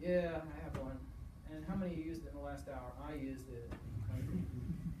 yeah, I have one. And how many of you used it in the last hour? I used it.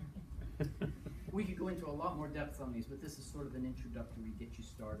 We could go into a lot more depth on these, but this is sort of an introductory, get you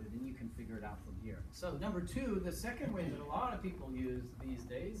started, and you can figure it out from here. So number 2, the second way that a lot of people use these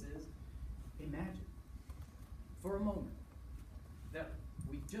days is imagine for a moment that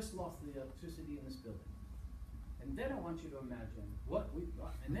we just lost the electricity in this building. And then I want you to imagine what we've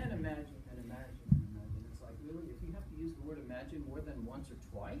got, and then imagine and imagine and imagine. It's like, really, if you have to use the word imagine more than once or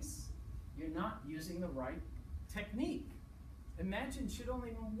twice, you're not using the right technique. Imagine should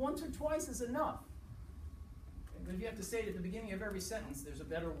only once or twice is enough. But if you have to say it at the beginning of every sentence, there's a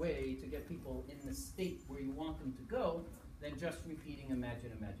better way to get people in the state where you want them to go than just repeating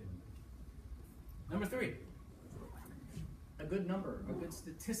imagine, imagine, imagine. Number 3, a good number, a good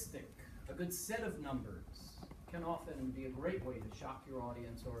statistic, a good set of numbers can often be a great way to shock your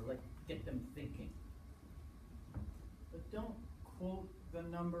audience or get them thinking. But don't quote the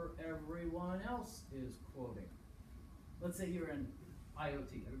number everyone else is quoting. Let's say you're in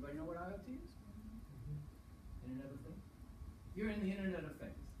IoT. Everybody know what IoT is? Internet of Things? You're in the Internet of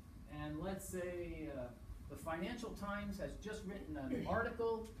Things. And let's say the Financial Times has just written an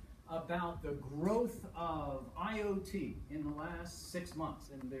article about the growth of IoT in the last 6 months.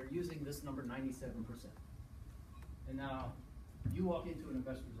 And they're using this number 97%. And now you walk into an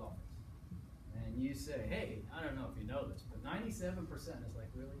investor's office and you say, hey, I don't know if you know this, but 97% is like,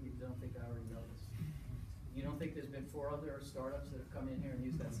 really? You don't think I already know this? You don't think there's been 4 other startups that have come in here and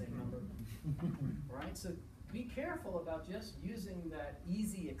used that same number? Right? So be careful about just using that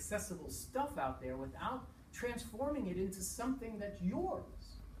easy, accessible stuff out there without transforming it into something that's yours.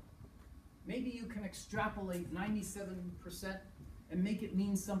 Maybe you can extrapolate 97% and make it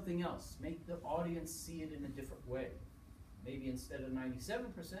mean something else. Make the audience see it in a different way. Maybe instead of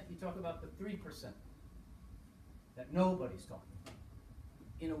 97%, you talk about the 3% that nobody's talking about,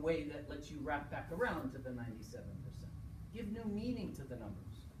 in a way that lets you wrap back around to the 97%. Give new meaning to the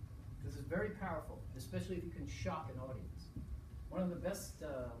numbers. This is very powerful, especially if you can shock an audience. One of the best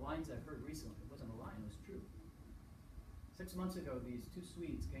lines I've heard recently, it wasn't a line, it was true. 6 months ago, these 2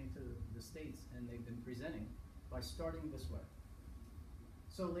 Swedes came to the States and they've been presenting by starting this way.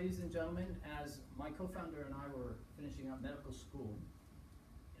 So ladies and gentlemen, as my co-founder and I were finishing up medical school,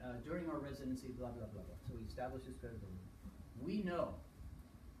 during our residency, blah, blah, blah, blah. So we established this credibility. We know,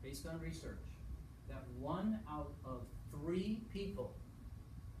 based on research, that 1 out of 3 people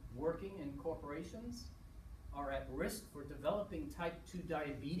working in corporations are at risk for developing type 2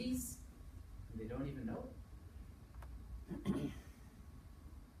 diabetes, and they don't even know it.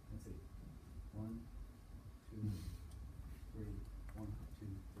 Let's see. 1, 2, 3, 1, 2,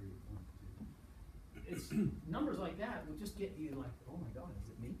 3, 1, 2. It's numbers like that will just get you like, oh my God, is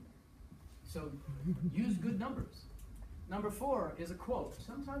it me? So use good numbers. Number 4 is a quote.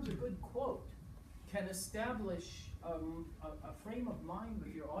 Sometimes a good quote can establish a frame of mind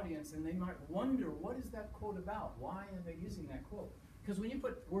with your audience, and they might wonder, what is that quote about? Why are they using that quote? Because when you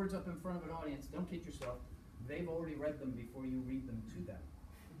put words up in front of an audience, don't kid yourself, they've already read them before you read them to them.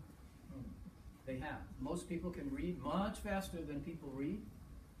 They have. Most people can read much faster than people read.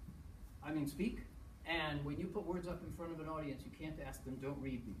 speak. And when you put words up in front of an audience, you can't ask them, don't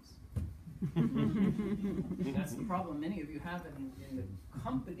read these. That's the problem many of you have in the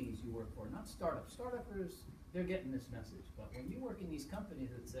companies you work for, not startups. Startuppers, they're getting this message. But when you work in these companies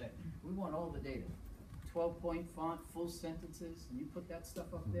that say, we want all the data, 12-point font, full sentences, and you put that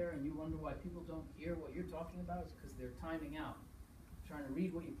stuff up there and you wonder why people don't hear what you're talking about, it's because they're timing out, trying to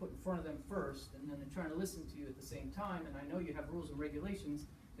read what you put in front of them first, and then they're trying to listen to you at the same time. And I know you have rules and regulations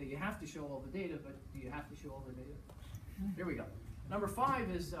that you have to show all the data, but do you have to show all the data? Here we go. Number 5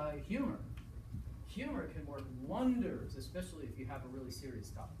 is humor. Humor can work wonders, especially if you have a really serious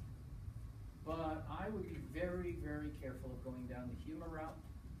topic. But I would be very, very careful of going down the humor route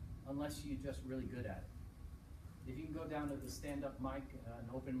unless you're just really good at it. If you can go down to the stand-up mic, an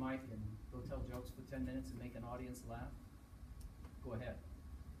open mic, and go tell jokes for 10 minutes and make an audience laugh, go ahead.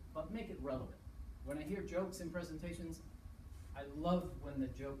 But make it relevant. When I hear jokes in presentations, I love when the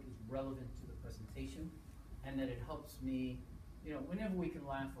joke is relevant to the presentation and that it helps me. You know, whenever we can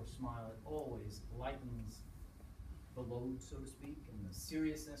laugh or smile, it always lightens the load, so to speak, and the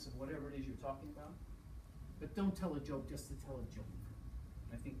seriousness of whatever it is you're talking about. But don't tell a joke just to tell a joke.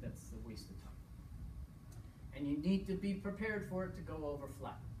 I think that's a waste of time. And you need to be prepared for it to go over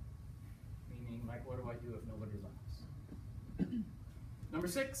flat. Meaning, like, what do I do if nobody laughs? Number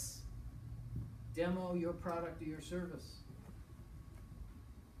 6, demo your product or your service.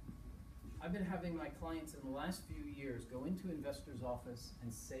 I've been having my clients in the last few years go into investor's office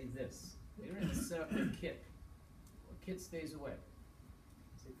and say this. They don't even set up their kit. Well, kit stays away.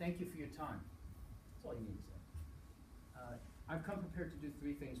 Say, thank you for your time. That's all you need to say. I've come prepared to do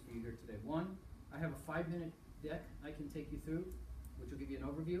 3 things for you here today. 1, I have a 5-minute deck I can take you through, which will give you an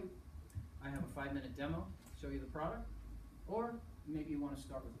overview. I have a 5-minute demo, show you the product. Or maybe you want to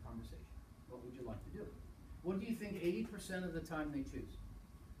start with a conversation. What would you like to do? What do you think 80% of the time they choose?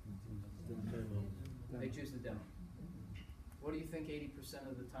 They choose the demo. What do you think 80%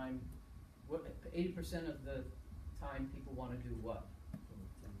 of the time, 80% of the time people want to do what?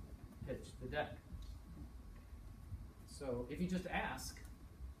 Pitch the deck. So if you just ask,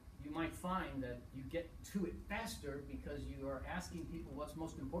 you might find that you get to it faster because you are asking people what's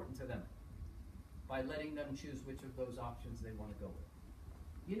most important to them by letting them choose which of those options they want to go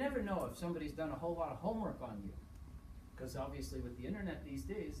with. You never know if somebody's done a whole lot of homework on you. Because obviously with the internet these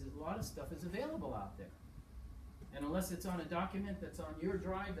days, a lot of stuff is available out there. And unless it's on a document that's on your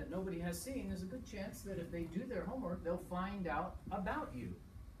drive that nobody has seen, there's a good chance that if they do their homework, they'll find out about you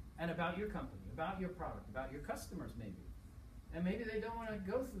and about your company, about your product, about your customers maybe. And maybe they don't want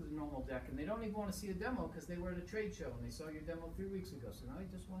to go through the normal deck and they don't even want to see a demo because they were at a trade show and they saw your demo 3 weeks ago. So now they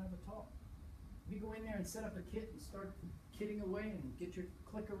just want to have a talk. You go in there and set up a kit and start kitting away and get your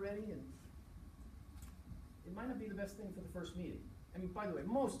clicker ready, and it might not be the best thing for the first meeting. I mean, by the way,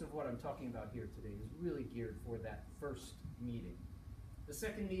 most of what I'm talking about here today is really geared for that first meeting. The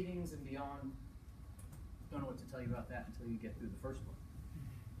second meetings and beyond, don't know what to tell you about that until you get through the first one.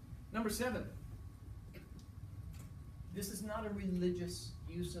 Number 7, this is not a religious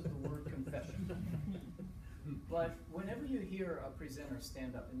use of the word confession. But whenever you hear a presenter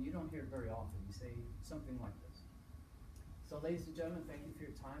stand up, and you don't hear it very often, you say something like this. So ladies and gentlemen, thank you for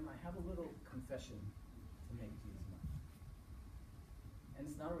your time. I have a little confession to make to you tonight. And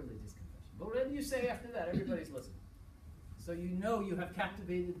it's not a religious confession. But whatever you say after that, everybody's listening. So you know you have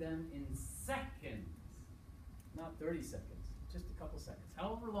captivated them in seconds, not 30 seconds, just a couple seconds.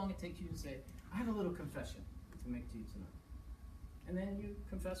 However long it takes you to say, I have a little confession to make to you tonight. And then you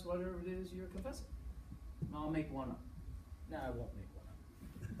confess whatever it is you're confessing. I'll make one up. No, I won't make one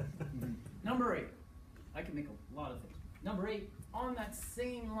up. Number 8. I can make a lot of things. Number 8, on that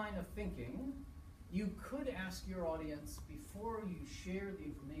same line of thinking, you could ask your audience, before you share the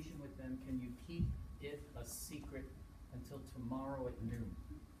information with them, can you keep it a secret until tomorrow at noon?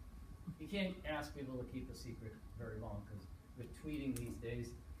 You can't ask people to keep a secret very long, because with tweeting these days,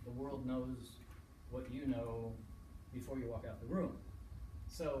 the world knows what you know before you walk out the room.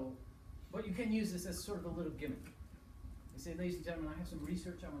 So, but you can use this as sort of a little gimmick. You say, ladies and gentlemen, I have some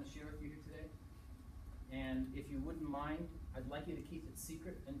research I want to share with you here today. And if you wouldn't mind, I'd like you to keep it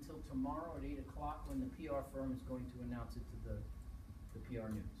secret until tomorrow at 8 o'clock when the PR firm is going to announce it to the PR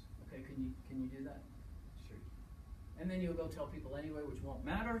news. Okay, can you do that? Sure. And then you'll go tell people anyway, which won't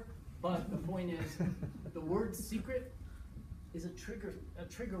matter. But the point is, the word secret is a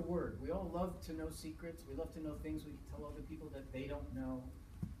trigger word. We all love to know secrets. We love to know things we can tell other people that they don't know.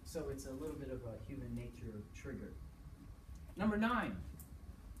 So it's a little bit of a human nature trigger. Number 9,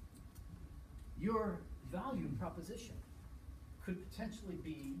 your value proposition could potentially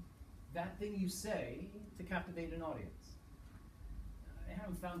be that thing you say to captivate an audience. I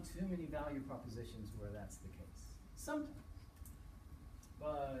haven't found too many value propositions where that's the case. Sometimes,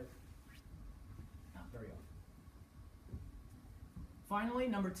 but not very often. Finally,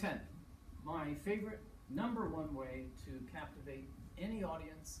 number 10, my favorite number one way to captivate any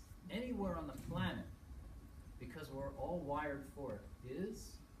audience anywhere on the planet, because we're all wired for it,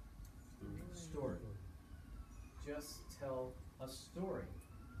 is story. Just tell a story.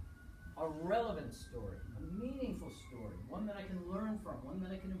 A relevant story, a meaningful story, one that I can learn from, one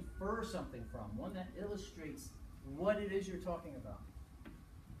that I can infer something from, one that illustrates what it is you're talking about.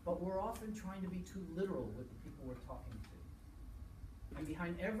 But we're often trying to be too literal with the people we're talking to. And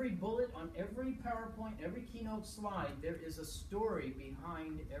behind every bullet, on every PowerPoint, every keynote slide, there is a story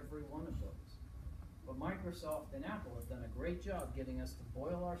behind every one of those. But Microsoft and Apple have done a great job getting us to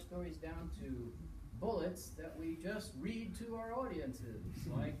boil our stories down to bullets that we just read to our audiences,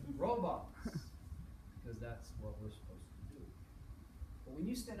 like robots, because that's what we're supposed to do. But when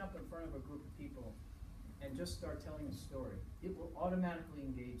you stand up in front of a group of people and just start telling a story, it will automatically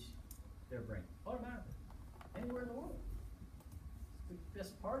engage their brain. Automatically. Anywhere in the world. It's the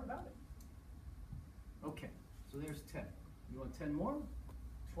best part about it. Okay, so there's 10. You want 10 more?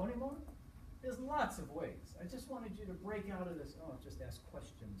 20 more? There's lots of ways. I just wanted you to break out of this, just ask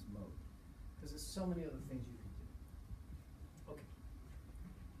questions mode. Because there's so many other things you can do. Okay.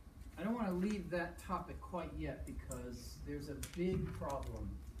 I don't want to leave that topic quite yet because there's a big problem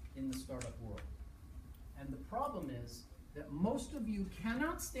in the startup world. And the problem is that most of you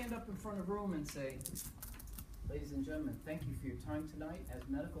cannot stand up in front of a room and say, ladies and gentlemen, thank you for your time tonight. As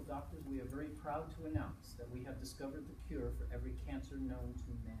medical doctors, we are very proud to announce that we have discovered the cure for every cancer known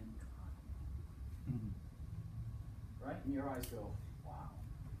to mankind. Mm-hmm. Right? And your eyes go, wow.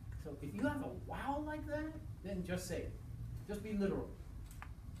 So if you have a wow like that, then just say it. Just be literal.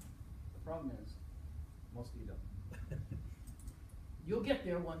 The problem is, most of you don't. You'll get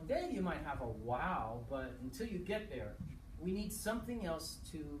there one day, you might have a wow, but until you get there, we need something else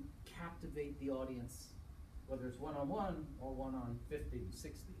to captivate the audience, whether it's one-on-one or one-on 50,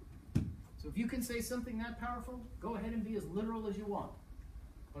 60. So if you can say something that powerful, go ahead and be as literal as you want.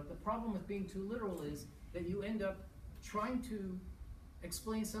 But the problem with being too literal is that you end up trying to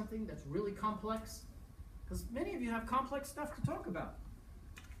explain something that's really complex, because many of you have complex stuff to talk about.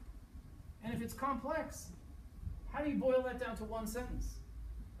 And if it's complex, how do you boil that down to one sentence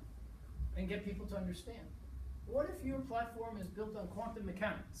and get people to understand? What if your platform is built on quantum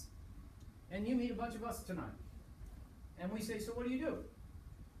mechanics and you meet a bunch of us tonight and we say, so what do you do?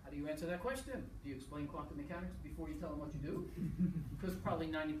 How do you answer that question? Do you explain quantum mechanics before you tell them what you do? Because probably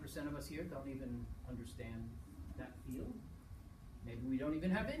 90% of us here don't even understand that field. Maybe we don't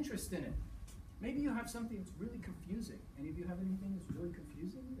even have interest in it. Maybe you have something that's really confusing. Any of you have anything that's really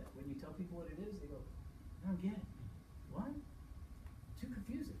confusing that when you tell people what it is, they go, I don't get it. What? Too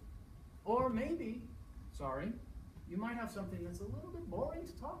confusing. Or maybe, sorry, you might have something that's a little bit boring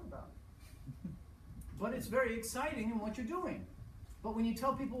to talk about. But it's very exciting in what you're doing. But when you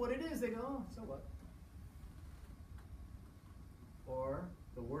tell people what it is, they go, oh, so what? Or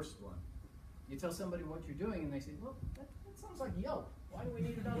the worst one. You tell somebody what you're doing and they say, well, that sounds like Yelp. Why do we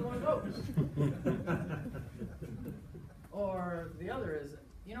need another one of those? Or the other is,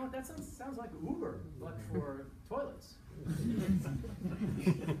 you know what, that sounds like Uber, but for toilets.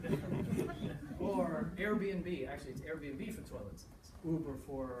 Or Airbnb. Actually, it's Airbnb for toilets. It's Uber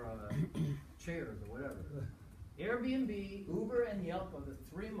for chairs or whatever. Airbnb, Uber, and Yelp are the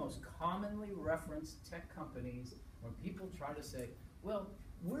three most commonly referenced tech companies when people try to say, well,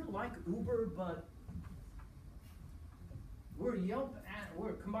 we're like Uber, but we're Yelp, and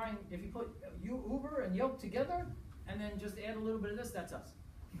we're combined. If you put Uber and Yelp together, and then just add a little bit of this, that's us.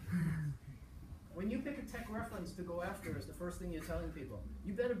 When you pick a tech reference to go after as the first thing you're telling people,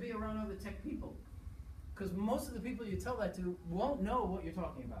 you better be around other tech people. Because most of the people you tell that to won't know what you're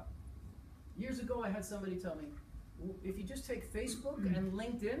talking about. Years ago, I had somebody tell me, if you just take Facebook and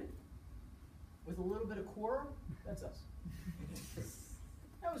LinkedIn with a little bit of Quora, that's us.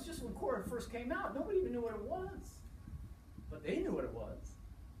 That was just when Quora first came out. Nobody even knew what it was. But they knew what it was.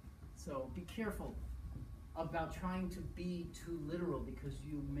 So be careful about trying to be too literal, because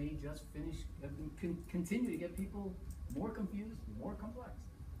you may just continue to get people more confused, more complex.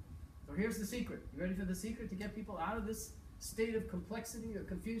 So here's the secret. You ready for the secret to get people out of this state of complexity or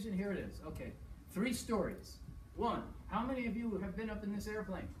confusion? Here it is. Okay, 3 stories. 1, how many of you have been up in this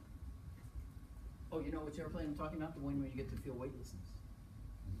airplane? Oh, you know which airplane I'm talking about? The one where you get to feel weightlessness.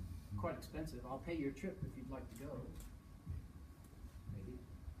 Quite expensive. I'll pay your trip if you'd like to go. Maybe.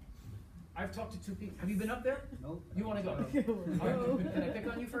 I've talked to 2 people. Have you been up there? Nope. You want to go? All right. Can I pick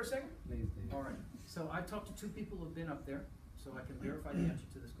on you for a second? Please do. All right. So I've talked to 2 people who've been up there. so I can verify the answer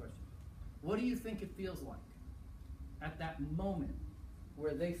to this question. What do you think it feels like at that moment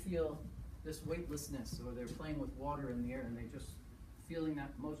where they feel this weightlessness, or they're playing with water in the air and they're just feeling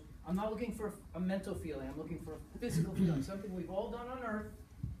that motion? I'm not looking for a mental feeling, I'm looking for a physical feeling, something we've all done on Earth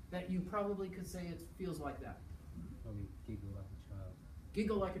that you probably could say it feels like that. Probably giggle like a child.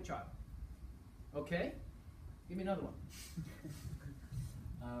 Giggle like a child. Okay? Give me another one.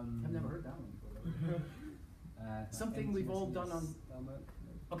 I've never heard that one before. Something we've all done on... Stomach.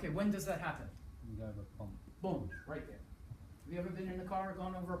 Okay, when does that happen? You go over a pump. Boom, right there. Have you ever been in a car,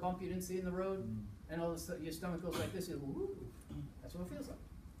 gone over a bump you didn't see in the road, and all of a sudden your stomach goes like this? That's what it feels like.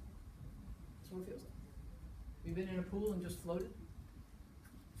 That's what it feels like. You've been in a pool and just floated?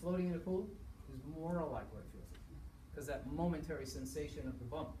 Floating in a pool is more like what it feels like. Because that momentary sensation of the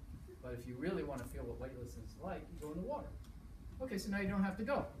bump. But if you really want to feel what weightlessness is like, you go in the water. Okay, so now you don't have to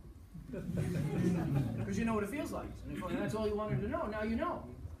go. Because you know what it feels like. And if that's all you wanted to know, now you know.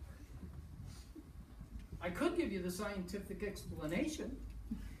 I could give you the scientific explanation,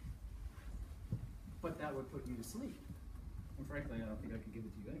 but that would put you to sleep. And frankly, I don't think I could give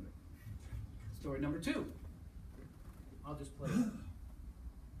it to you anyway. Story number 2. I'll just play it.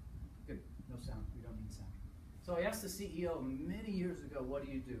 Good, no sound, we don't need sound. So I asked the CEO many years ago, what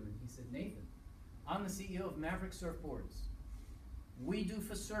do you do? And he said, Nathan, I'm the CEO of Maverick Surfboards. We do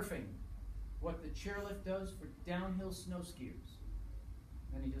for surfing what the chairlift does for downhill snow skiers.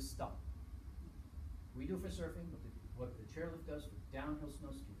 And he just stopped. We do for surfing what the chairlift does for downhill snow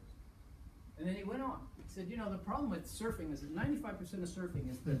skiers. And then he went on. He said, you know, the problem with surfing is that 95% of surfing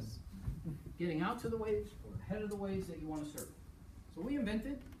is this. Getting out to the waves or ahead of the waves that you want to surf. So we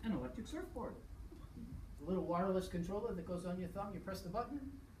invented an electric surfboard. A little wireless controller that goes on your thumb, you press the button,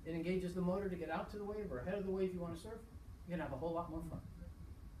 it engages the motor to get out to the wave or ahead of the wave you want to surf. You're going to have a whole lot more fun.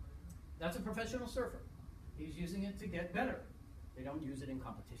 That's a professional surfer. He's using it to get better. They don't use it in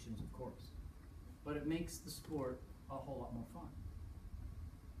competitions, of course. But it makes the sport a whole lot more fun.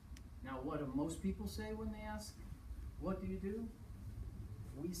 Now, what do most people say when they ask, what do you do?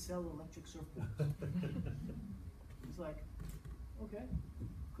 We sell electric surfboards. It's like, okay,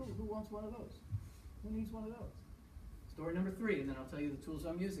 cool, who wants one of those? Who needs one of those? Story number 3, and then I'll tell you the tools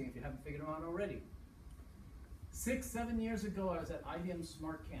I'm using if you haven't figured them out already. 6, 7 years ago, I was at IBM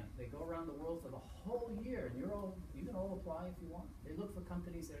Smart Camp. They go around the world for the whole year, and you can all apply if you want. They look for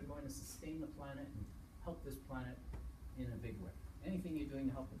companies that are going to sustain the planet and help this planet in a big way. Anything you're doing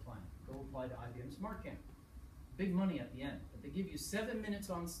to help the planet, go apply to IBM Smart Camp. Big money at the end, but they give you 7 minutes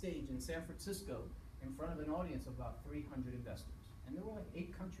on stage in San Francisco in front of an audience of about 300 investors. And there were like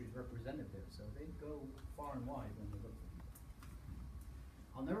 8 countries represented there, so they'd go far and wide when they look for people.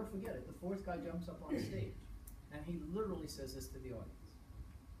 I'll never forget it. The 4th guy jumps up on stage, and he literally says this to the audience.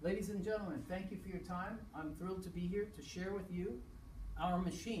 Ladies and gentlemen, thank you for your time. I'm thrilled to be here to share with you our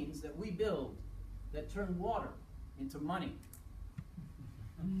machines that we build that turn water into money.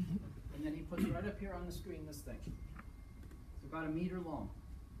 And then he puts right up here on the screen this thing. It's about 1 meter long,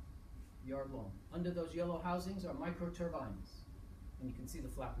 yard long. Under those yellow housings are micro turbines. And you can see the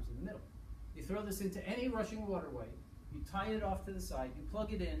flappers in the middle. You throw this into any rushing waterway, you tie it off to the side, you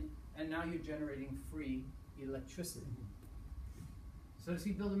plug it in, and now you're generating free electricity. So does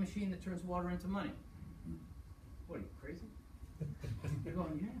he build a machine that turns water into money? What, are you crazy? You're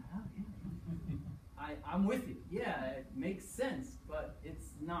going, yeah. I'm with you. Yeah, it makes sense, but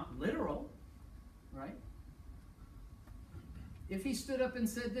it's not literal, right? If he stood up and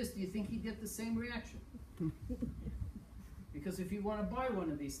said this, do you think he'd get the same reaction? Because if you want to buy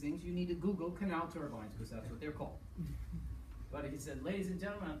one of these things, you need to Google canal turbines, because that's what they're called. But he said, ladies and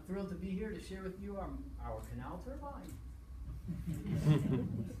gentlemen, I'm thrilled to be here to share with you our canal turbine.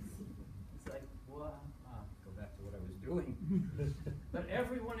 It's like, well, go back to what I was doing. But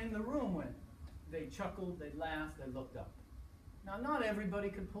everyone in the room went. They chuckled, they laughed, they looked up. Now, not everybody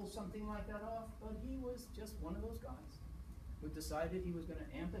could pull something like that off, but he was just one of those guys who decided he was going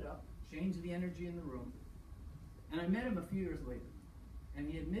to amp it up, change the energy in the room. And I met him a few years later, and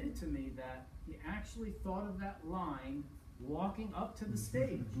he admitted to me that he actually thought of that line walking up to the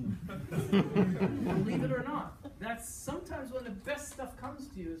stage. Believe it or not, that's sometimes when the best stuff comes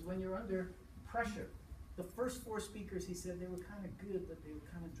to you is when you're under pressure. The first 4 speakers, he said, they were kind of good, but they were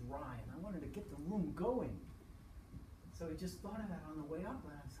kind of dry, and I wanted to get the room going. So he just thought of that on the way up,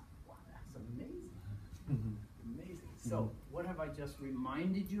 and I was like, wow, that's amazing. Amazing. So what have I just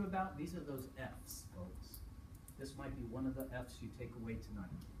reminded you about? These are those F's, folks. This might be one of the F's you take away tonight.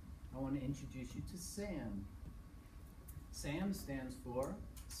 I want to introduce you to SAM. SAM stands for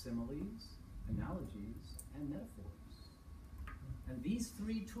similes, analogies, and metaphors. And these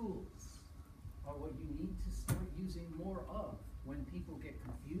 3 tools are what you need to start using more of when people get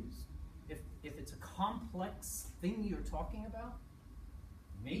confused. If it's a complex thing you're talking about,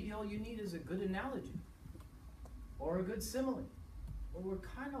 maybe all you need is a good analogy or a good simile. Well, we're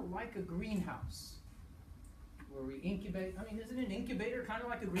kind of like a greenhouse where we incubate. I mean, isn't an incubator kind of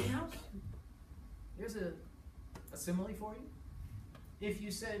like a greenhouse? Here's a simile for you. If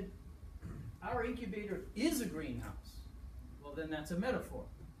you said, our incubator is a greenhouse, well, then that's a metaphor,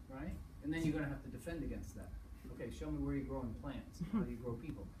 right? And then you're going to have to defend against that. Okay, show me where you're growing plants. How do you grow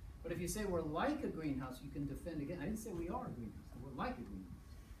people? But if you say we're like a greenhouse, you can defend again. I didn't say we are a greenhouse. We're like a greenhouse.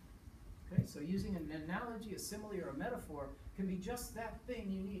 Okay, so using an analogy, a simile, or a metaphor can be just that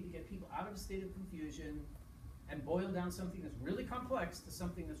thing you need to get people out of a state of confusion and boil down something that's really complex to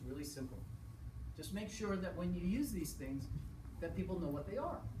something that's really simple. Just make sure that when you use these things, that people know what they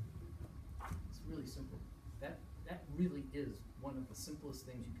are. It's really simple. That really is one of the simplest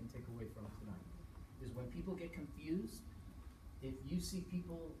things you can take away from tonight, is when people get confused, if you see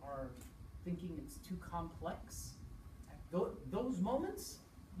people are thinking it's too complex, those moments,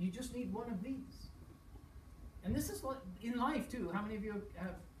 you just need one of these. And this is what, in life too, how many of you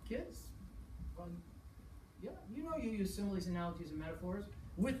have kids? Yeah, you know you use similes, analogies, and metaphors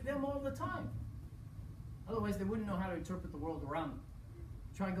with them all the time. Otherwise they wouldn't know how to interpret the world around them.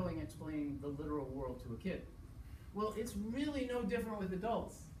 Try going and explaining the literal world to a kid. Well, it's really no different with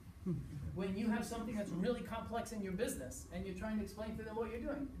adults. When you have something that's really complex in your business and you're trying to explain to them what you're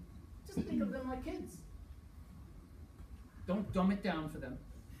doing, just think of them like kids. Don't dumb it down for them.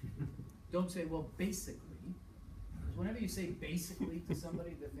 Don't say, well, basically. Because whenever you say basically to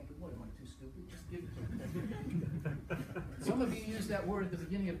somebody, they're thinking, what, am I too stupid? Just give it to them. Some of you use that word at the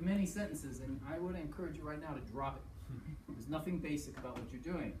beginning of many sentences, and I would encourage you right now to drop it. There's nothing basic about what you're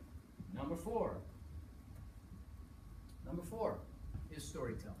doing. Number four is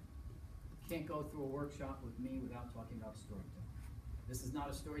storytelling. You can't go through a workshop with me without talking about storytelling. This is not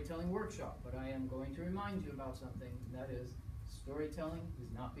a storytelling workshop, but I am going to remind you about something, and that is storytelling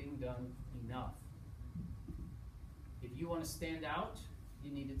is not being done enough. If you want to stand out,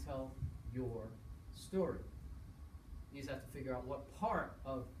 you need to tell your story. You just have to figure out what part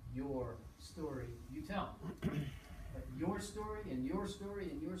of your story you tell. But your story and your story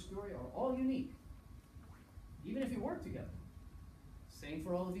and your story are all unique. Even if you work together. Same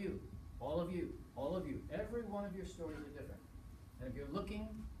for all of you. All of you. All of you. Every one of your stories are different. And if you're looking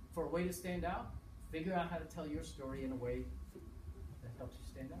for a way to stand out, figure out how to tell your story in a way that helps you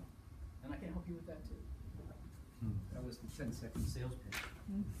stand out. And I can help you with that too. That was the 10-second sales pitch.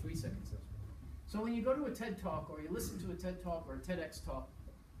 3-second sales pitch. So when you go to a TED Talk or you listen to a TED Talk or a TEDx talk,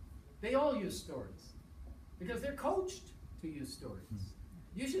 they all use stories because they're coached to use stories.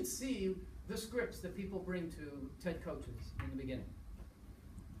 You should see the scripts that people bring to TED coaches in the beginning.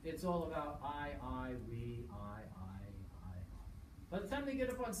 It's all about I, we, I. By the time they get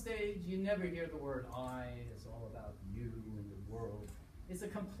up on stage, you never hear the word I. It's all about you and the world. It's a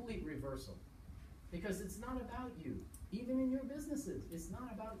complete reversal. Because it's not about you. Even in your businesses, it's not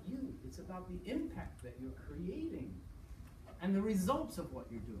about you. It's about the impact that you're creating and the results of what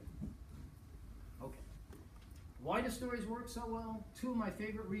you're doing. Okay. Why do stories work so well? Two of my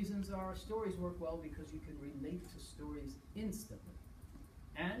favorite reasons are stories work well because you can relate to stories instantly.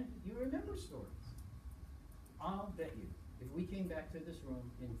 And you remember stories. I'll bet you, if we came back to this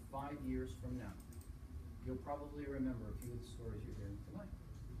room in 5 years from now, you'll probably remember a few of the stories you're hearing tonight.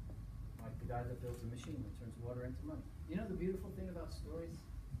 Like the guy that builds a machine that turns water into money. You know the beautiful thing about stories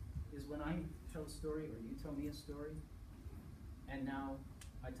is when I tell a story or you tell me a story, and now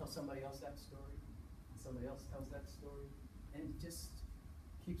I tell somebody else that story, and somebody else tells that story, and it just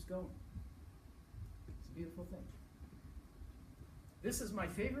keeps going. It's a beautiful thing. This is my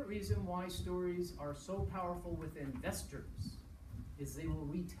favorite reason why stories are so powerful with investors, is they will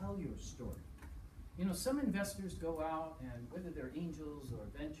retell your story. You know, some investors go out, and whether they're angels or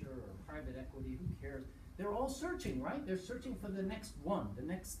venture or private equity, who cares? They're all searching, right? They're searching for the next one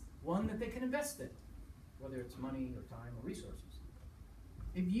that they can invest in, whether it's money or time or resources.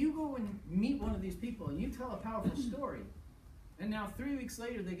 If you go and meet one of these people and you tell a powerful story, and now 3 weeks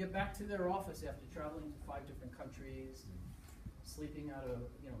later they get back to their office after traveling to 5 different countries, and sleeping out of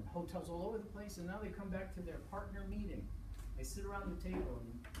hotels all over the place, and now they come back to their partner meeting. They sit around the table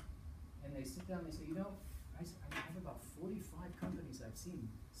and they sit down and they say, I have about 45 companies I've seen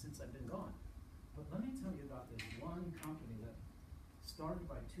since I've been gone. But let me tell you about this one company that started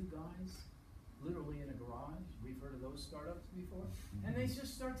by 2 guys, literally in a garage. We've heard of those startups before. And they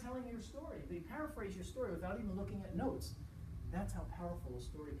just start telling your story. They paraphrase your story without even looking at notes. That's how powerful a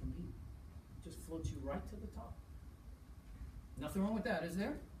story can be. It just floats you right to the top. Nothing wrong with that, is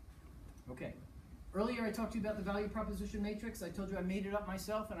there? Okay. Earlier I talked to you about the value proposition matrix. I told you I made it up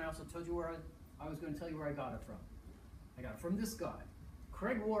myself, and I also told you where I was going to tell you where I got it from. I got it from this guy.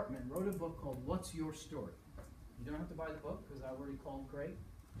 Craig Wortman wrote a book called What's Your Story? You don't have to buy the book, because I already called Craig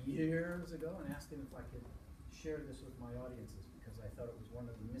years ago and asked him if I could share this with my audiences, because I thought it was one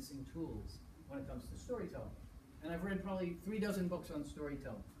of the missing tools when it comes to storytelling. And I've read probably 3 dozen books on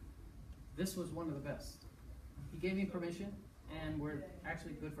storytelling. This was one of the best. He gave me permission, and we're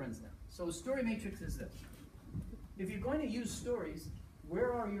actually good friends now. So a story matrix is this. If you're going to use stories,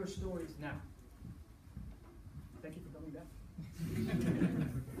 where are your stories now? Thank you for coming back.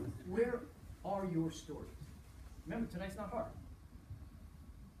 Where are your stories? Remember, tonight's not hard.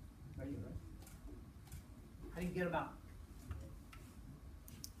 Are you, right? How do you get them out?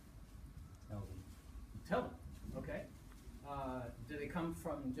 Tell them. Tell them, okay. Do they come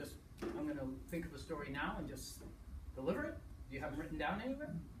from just, I'm going to think of a story now and just deliver it? Do you have them written down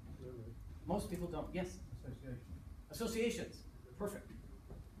anywhere? Most people don't. Yes? Associations. Perfect.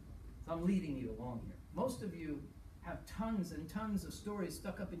 So I'm leading you along here. Most of you have tons and tons of stories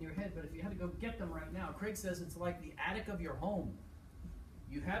stuck up in your head, but if you had to go get them right now, Craig says it's like the attic of your home.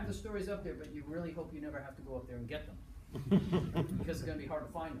 You have the stories up there, but you really hope you never have to go up there and get them, because it's going to be hard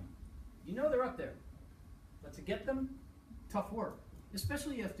to find them. You know they're up there, but to get them, tough work,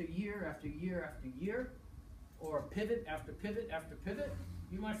 especially after year after year after year, or pivot after pivot after pivot.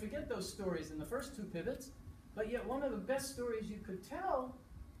 You might forget those stories in the first 2 pivots, but yet one of the best stories you could tell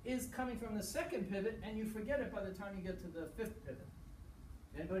is coming from the second pivot, and you forget it by the time you get to the 5th pivot.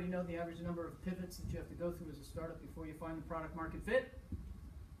 Anybody know the average number of pivots that you have to go through as a startup before you find the product market fit?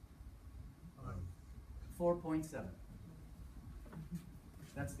 4.7.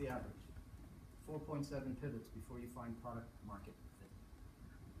 That's the average. 4.7 pivots before you find product market fit.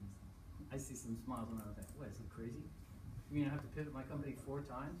 I see some smiles on that. What, is it crazy? You mean I have to pivot my company 4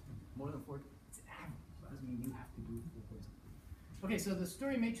 times? More than 4? It's average. Doesn't mean you have to do 4.7. Okay, so the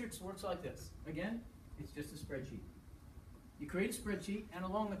story matrix works like this. Again, it's just a spreadsheet. You create a spreadsheet, and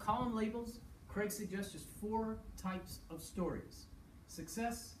along the column labels, Craig suggests just 4 types of stories: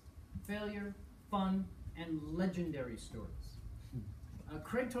 success, failure, fun, and legendary stories.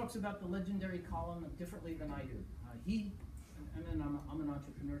 Craig talks about the legendary column differently than I do. I'm an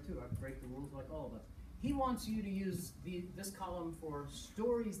entrepreneur too. I break the rules like all of us. He wants you to use this column for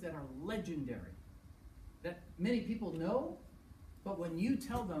stories that are legendary, that many people know, but when you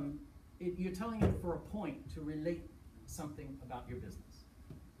tell them, you're telling them for a point to relate something about your business.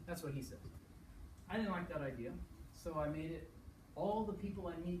 That's what he says. I didn't like that idea, so I made it all the people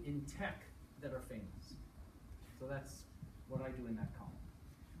I meet in tech that are famous. So that's what I do in that column.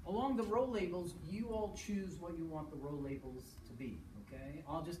 Along the row labels, you all choose what you want the row labels to be, okay?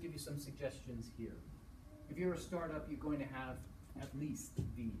 I'll just give you some suggestions here. If you're a startup, you're going to have at least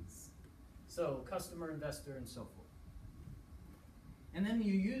these. So customer, investor, and so forth. And then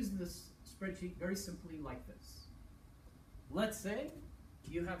you use this spreadsheet very simply like this. Let's say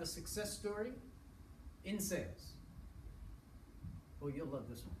you have a success story in sales. Oh, you'll love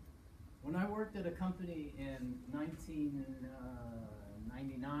this one. When I worked at a company in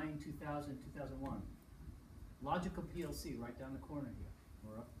 1999, 2000, 2001, Logical PLC, right down the corner here,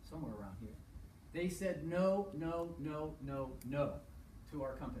 or up somewhere around here, they said no, no, no, no, no to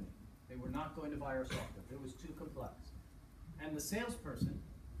our company. They were not going to buy our software. It was too complex. And the salesperson,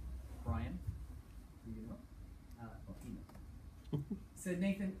 Brian, who you know, well, he knows, said,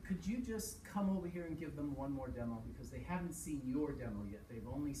 Nathan, could you just come over here and give them one more demo, because they haven't seen your demo yet. They've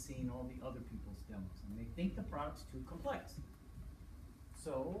only seen all the other people's demos, and they think the product's too complex.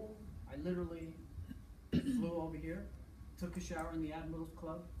 So I literally flew over here, took a shower in the Admiral's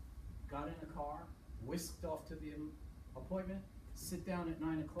Club, got in a car, whisked off to the appointment, sit down at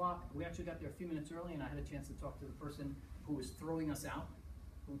 9 o'clock. We actually got there a few minutes early, and I had a chance to talk to the person who was throwing us out,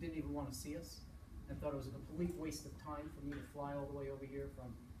 who didn't even want to see us, and thought it was a complete waste of time for me to fly all the way over here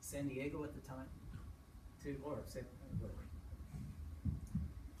from San Diego at the time to, or say, whatever.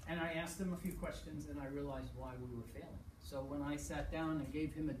 And I asked him a few questions, and I realized why we were failing. So when I sat down and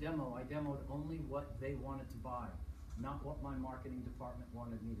gave him a demo, I demoed only what they wanted to buy, not what my marketing department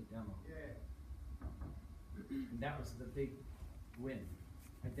wanted me to demo. Yeah. And that was the big win.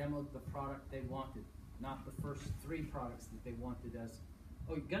 I demoed the product they wanted, not the first 3 products that they wanted as,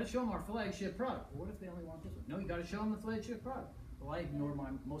 oh, you gotta show them our flagship product. Well, what if they only want this one? No, you gotta show them the flagship product. Well, I ignore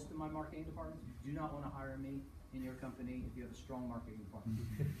most of my marketing departments. You do not want to hire me in your company if you have a strong marketing department.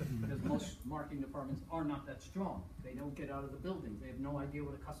 Because most marketing departments are not that strong. They don't get out of the buildings. They have no idea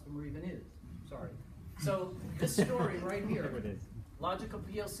what a customer even is. Sorry. So this story right here, Logical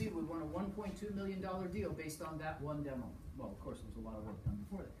PLC would want a $1.2 million deal based on that one demo. Well, of course, there was a lot of work done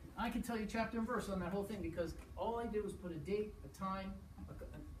before that. I can tell you chapter and verse on that whole thing because all I did was put a date, a time,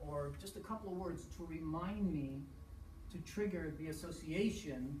 or just a couple of words to remind me to trigger the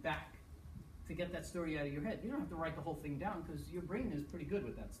association back to get that story out of your head. You don't have to write the whole thing down because your brain is pretty good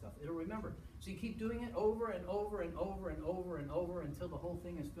with that stuff. It'll remember. So you keep doing it over and over and over and over and over until the whole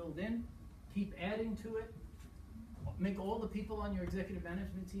thing is filled in. Keep adding to it. Make all the people on your executive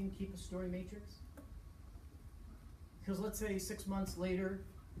management team keep a story matrix. Because let's say 6 months later,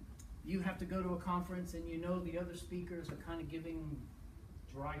 you have to go to a conference and you know the other speakers are kind of giving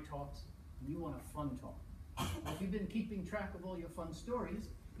dry talks and you want a fun talk. Well, if you've been keeping track of all your fun stories,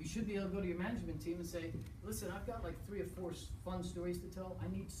 you should be able to go to your management team and say, listen, I've got like 3 or 4 fun stories to tell.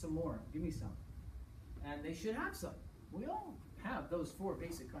 I need some more. Give me some. And they should have some. We all have those 4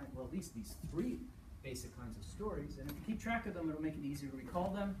 basic kinds, well, at least these 3 basic kinds of stories. And if you keep track of them, it'll make it easier to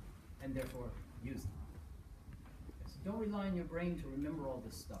recall them and therefore use them. Okay, so don't rely on your brain to remember all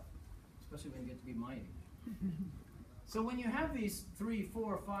this stuff, especially when you get to be my age. So when you have these 3,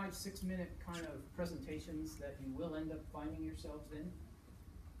 4, 5, 6 minute kind of presentations that you will end up finding yourselves in,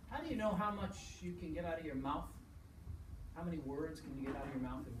 how do you know how much you can get out of your mouth? How many words can you get out of your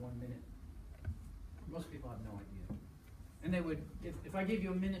mouth in 1 minute? Most people have no idea. And they would, if I gave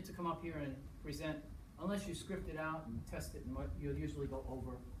you a minute to come up here and present, unless you script it out and test it, and you'll usually go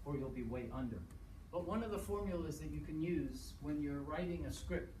over or you'll be way under. But one of the formulas that you can use when you're writing a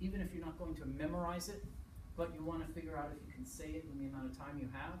script, even if you're not going to memorize it, but you want to figure out if you can say it in the amount of time you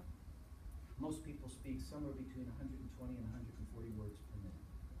have, most people speak somewhere between 120 and 140 words per minute.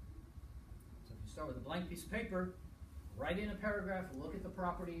 So if you start with a blank piece of paper, write in a paragraph, look at the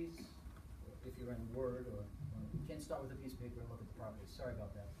properties, if you're in Word, or you can't start with a piece of paper and look at the properties. Sorry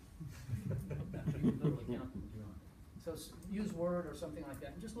about that. You literally count them, you're on. So use Word or something like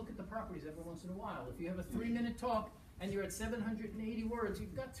that, and just look at the properties every once in a while. If you have a 3-minute talk and you're at 780 words,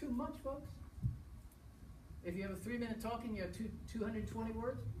 you've got too much, folks. If you have a 3-minute talk and you have 220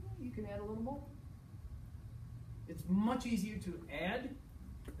 words, you can add a little more. It's much easier to add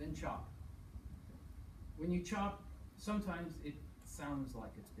than chop. When you chop, sometimes it sounds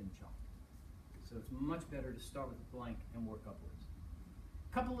like it's been chopped. So it's much better to start with a blank and work upwards.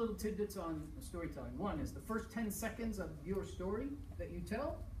 A couple little tidbits on storytelling. One is the first 10 seconds of your story that you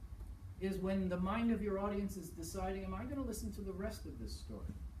tell is when the mind of your audience is deciding, am I going to listen to the rest of this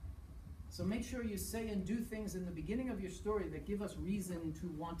story? So make sure you say and do things in the beginning of your story that give us reason to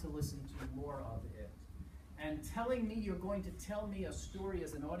want to listen to more of it. And telling me you're going to tell me a story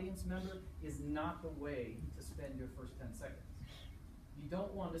as an audience member is not the way to spend your first 10 seconds. You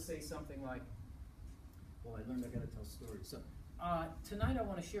don't want to say something like, well, I learned I got to tell stories. So tonight I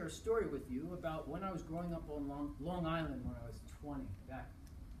want to share a story with you about when I was growing up on Long Island when I was 20. Back.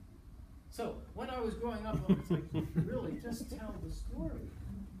 So when I was growing up, I was like, really, just tell the story.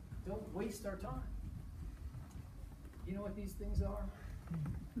 Don't waste our time. You know what these things are?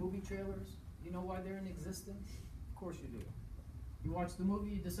 Movie trailers. You know why they're in existence? Of course you do. You watch the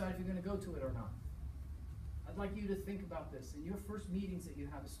movie, you decide if you're going to go to it or not. I'd like you to think about this in your first meetings that you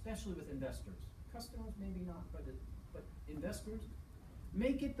have, especially with investors. Customers, maybe not, but investors.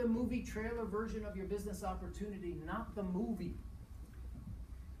 Make it the movie trailer version of your business opportunity, not the movie.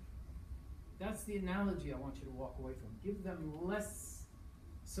 That's the analogy I want you to walk away from. Give them less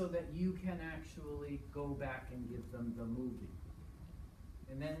so that you can actually go back and give them the movie.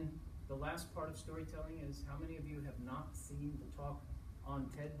 And then the last part of storytelling is, how many of you have not seen the talk on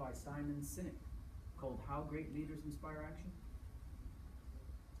TED by Simon Sinek called How Great Leaders Inspire Action?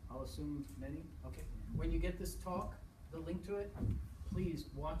 I'll assume many. Okay. When you get this talk, the link to it, please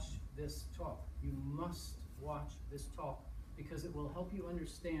watch this talk. You must watch this talk because it will help you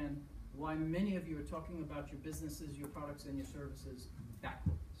understand why many of you are talking about your businesses, your products, and your services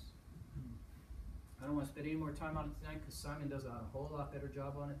backwards. I don't want to spend any more time on it tonight because Simon does a whole lot better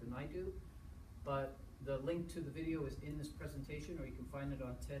job on it than I do. But the link to the video is in this presentation, or you can find it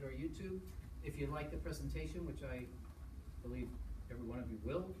on TED or YouTube. If you like the presentation, which I believe every one of you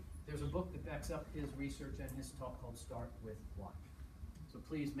will, there's a book that backs up his research and his talk called Start With Why. So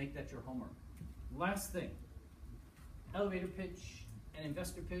please make that your homework. Last thing, elevator pitch and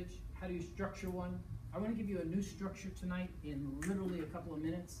investor pitch. How do you structure one? I want to give you a new structure tonight in literally a couple of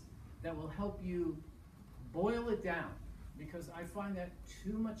minutes that will help you boil it down, because I find that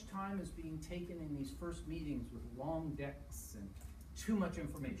too much time is being taken in these first meetings with long decks and too much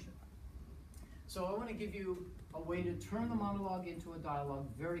information. So I want to give you a way to turn the monologue into a dialogue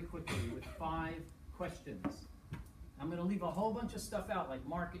very quickly with 5 questions. I'm going to leave a whole bunch of stuff out like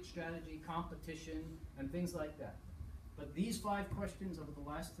market strategy, competition, and things like that. But these 5 questions over the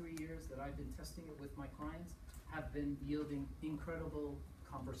last 3 years that I've been testing it with my clients have been yielding incredible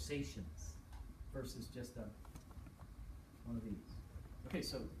conversations versus just one of these. Okay,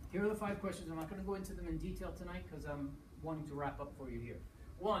 so here are the 5 questions. I'm not going to go into them in detail tonight because I'm wanting to wrap up for you here.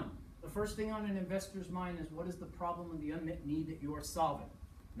 1, the first thing on an investor's mind is what is the problem and the unmet need that you are solving?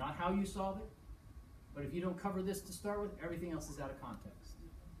 Not how you solve it, but if you don't cover this to start with, everything else is out of context.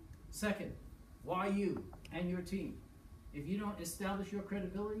 Second, why you and your team? If you don't establish your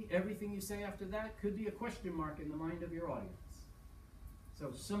credibility, everything you say after that could be a question mark in the mind of your audience.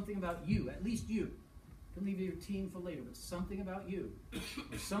 So something about you, at least you. You can leave your team for later, but something about you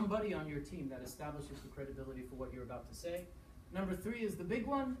or somebody on your team that establishes the credibility for what you're about to say. Number 3 is the big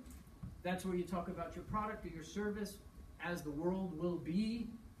one. That's where you talk about your product or your service as the world will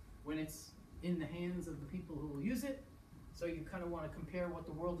be when it's in the hands of the people who will use it. So you kind of want to compare what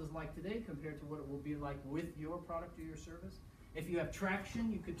the world is like today compared to what it will be like with your product or your service. If you have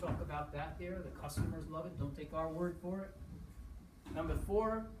traction, you could talk about that there. The customers love it. Don't take our word for it. Number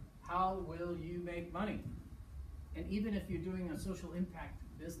 4, how will you make money? And even if you're doing a social impact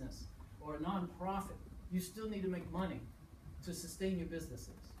business or a nonprofit, you still need to make money to sustain your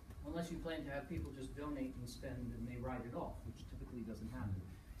businesses, unless you plan to have people just donate and spend and they write it off, which typically doesn't happen.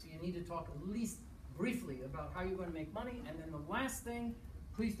 So you need to talk at least briefly about how you're going to make money. And then the last thing,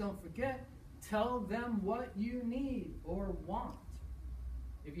 please don't forget, tell them what you need or want.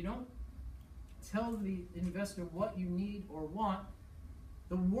 If you don't tell the investor what you need or want,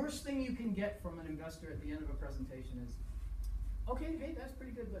 the worst thing you can get from an investor at the end of a presentation is, okay, hey, that's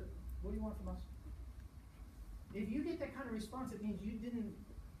pretty good, but what do you want from us? If you get that kind of response, it means you didn't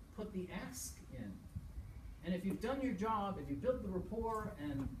put the ask in. And if you've done your job, if you built the rapport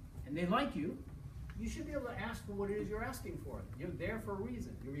and they like you, you should be able to ask for what it is you're asking for. You're there for a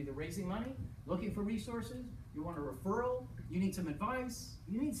reason. You're either raising money, looking for resources, you want a referral, you need some advice,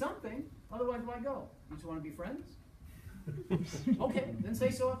 you need something, otherwise why go? You just want to be friends? Okay, then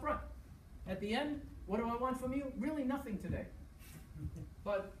say so up front. At the end, what do I want from you? Really nothing today.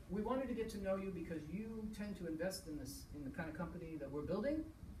 But we wanted to get to know you because you tend to invest in the kind of company that we're building.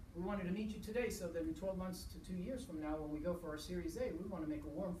 We wanted to meet you today so that in 12 months to 2 years from now, when we go for our Series A, we want to make a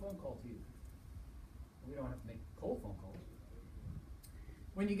warm phone call to you. We don't have to make cold phone calls.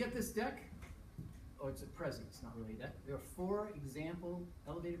 When you get this deck, oh, it's a present, it's not really a deck. There are 4 example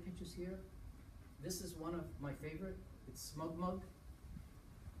elevator pitches here. This is one of my favorite. It's SmugMug,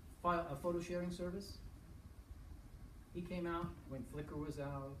 a photo sharing service. He came out when Flickr was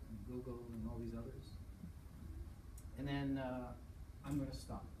out, and Google, and all these others. And then I'm going to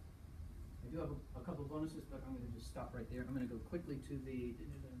stop. I do have a couple of bonuses, but I'm going to just stop right there. I'm going to go quickly to the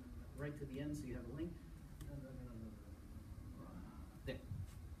right to the end, so you have a link. There.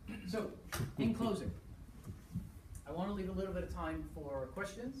 So, in closing, I want to leave a little bit of time for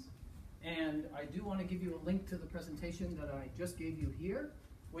questions, and I do want to give you a link to the presentation that I just gave you here,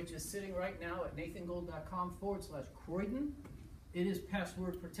 which is sitting right now at nathangold.com/Croydon. It is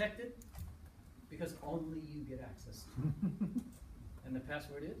password protected because only you get access to it. And the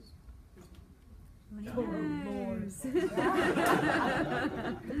password is?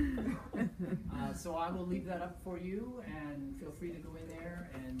 So I will leave that up for you, and feel free to go in there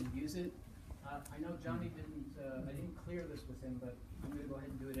and use it. I know Johnny didn't, I didn't clear this with him, but I'm going to go ahead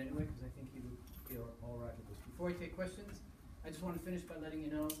and do it anyway because I think he would feel all right with this. Before I take questions, I just want to finish by letting you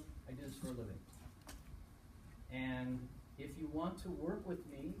know I do this for a living. And if you want to work with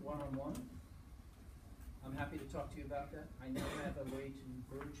me one-on-one, I'm happy to talk to you about that. I now have a way to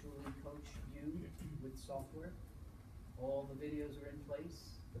virtually coach you with software. All the videos are in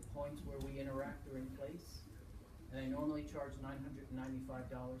place. The points where we interact are in place. And I normally charge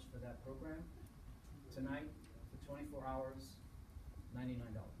 $995 for that program. Tonight, for 24 hours,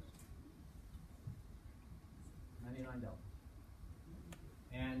 $99. $99.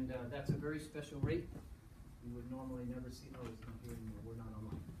 And that's a very special rate. You would normally never see. Oh, it's not here anymore. We're not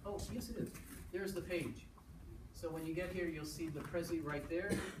online. Oh, yes it is. There's the page. So when you get here, you'll see the Prezi right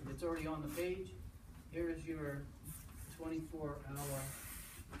there. It's already on the page. Here is your 24-hour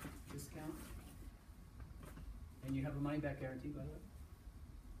discount. And you have a money-back guarantee, by the way.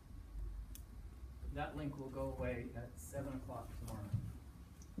 That link will go away at 7 o'clock tomorrow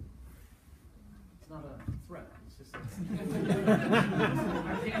night. It's not a threat. It's just I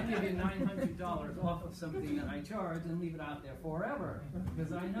can't give you $900 off of something that I charge and leave it out there forever.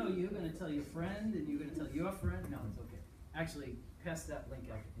 Because I know you're going to tell your friend and you're going to tell your friend. No, it's okay. Actually, pass that link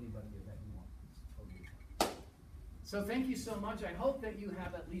out to anybody that you want. It's totally fine. So thank you so much. I hope that you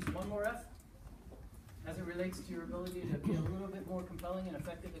have at least one more F as it relates to your ability to be a little bit more compelling and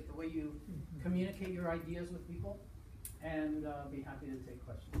effective at the way you communicate your ideas with people. and be happy to take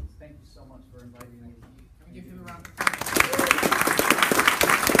questions. Thank you so much for inviting me. Can we give him a round of applause?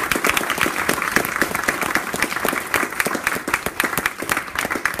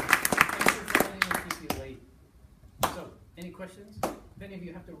 Any questions? If any of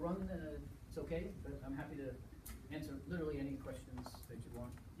you have to run, it's okay, but I'm happy to answer literally any questions that you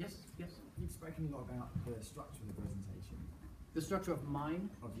want. Yes, yes. You've spoken a lot about the structure of the presentation, The structure of mine?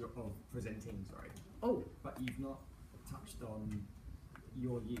 of presenting, sorry. Oh, But you've not touched on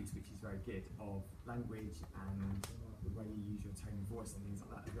your use, which is very good, of language and the way you use your tone of voice and things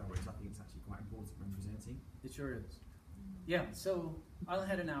like that as well, which I think is actually quite important when presenting. it sure is. Yeah, so I'll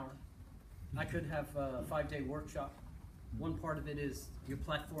had an hour. I could have a 5-day workshop. One part of it is your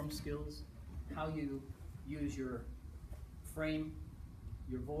platform skills, how you use your frame,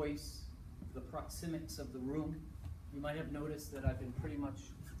 your voice, the proxemics of the room. You might have noticed that I've been pretty much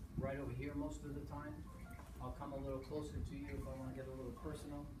right over here most of the time. I'll come a little closer to you if I want to get a little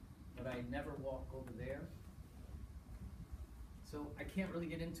personal, but I never walk over there. So I can't really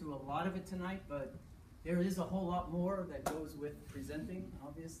get into a lot of it tonight, but there is a whole lot more that goes with presenting,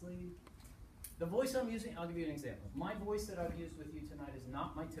 obviously. The voice I'm using, I'll give you an example. My voice that I've used with you tonight is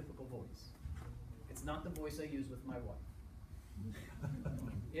not my typical voice. It's not the voice I use with my wife.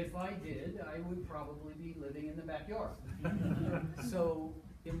 If I did, I would probably be living in the backyard. So,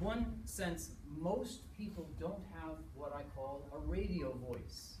 in one sense, most people don't have what I call a radio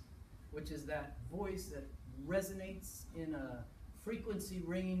voice, which is that voice that resonates in a frequency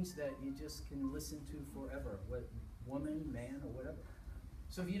range that you just can listen to forever, whether woman, man, or whatever.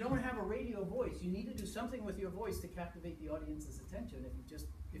 So if you don't have a radio voice, you need to do something with your voice to captivate the audience's attention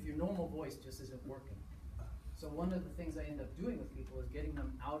if your normal voice just isn't working. So one of the things I end up doing with people is getting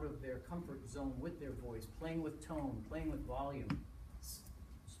them out of their comfort zone with their voice, playing with tone, playing with volume,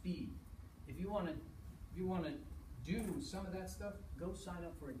 speed. If you want to do some of that stuff, go sign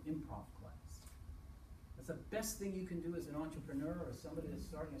up for an improv class. That's the best thing you can do as an entrepreneur or somebody that's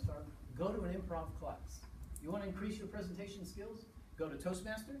starting a startup. Go to an improv class. You want to increase your presentation skills? Go to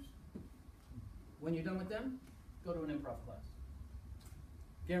Toastmasters. When you're done with them, go to an improv class.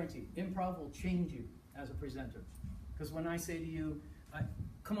 Guaranteed. Improv will change you as a presenter. Because when I say to you,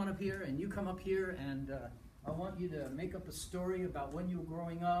 come on up here and you come up here and I want you to make up a story about when you were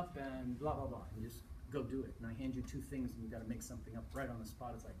growing up and blah, blah, blah. And just go do it. And I hand you 2 things and you got to make something up right on the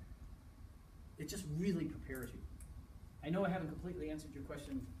spot. It's like, it just really prepares you. I know I haven't completely answered your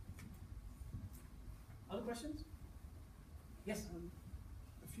question. Other questions? Yes?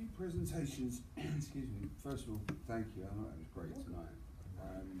 A few presentations, excuse me, first of all, thank you, I thought it was great tonight.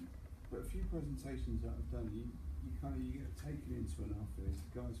 But a few presentations that I've done, you get taken into an office,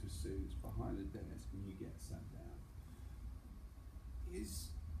 guys with suits, behind a desk, and you get sat down. Is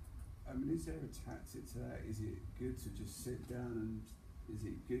there a tactic to that? Is it good to just sit down, and is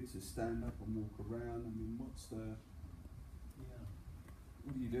it good to stand up and walk around? I mean, what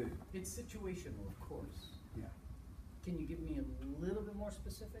do you do? It's situational, of course. Yeah. Can you give me a little bit more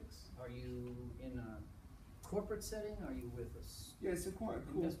specifics? Are you in a corporate setting? Are you with us? Yeah, it's quite a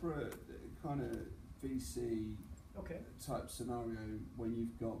corporate kind of VC type scenario when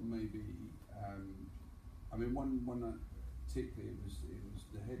you've got maybe, one particularly it was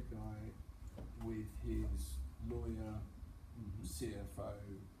the head guy with his lawyer, CFO,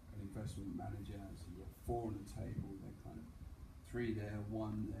 an investment manager. So you've got 4 on the table. They're kind of 3 there,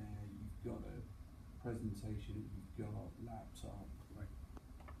 1 there. You've got a presentation. You've got laptop.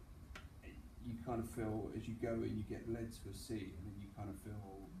 You kind of feel as you go in, you get led to a seat, and then you kind of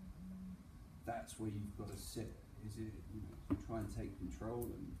feel that's where you've got to sit. Is it, you try and take control?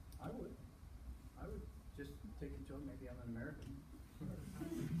 And I would just take control. Maybe I'm an American.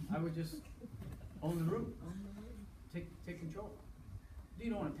 I would just own the room. Take control.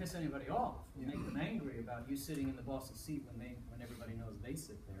 You don't want to piss anybody off. You make them angry about you sitting in the boss's seat when everybody knows they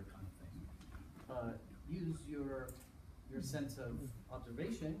sit there, kind of thing. But use your sense of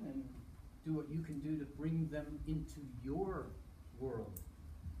observation and do what you can do to bring them into your world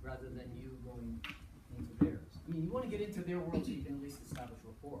rather than you going into theirs. I mean, you want to get into their world so you can at least establish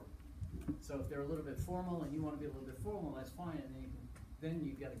rapport. So if they're a little bit formal and you want to be a little bit formal, that's fine. And then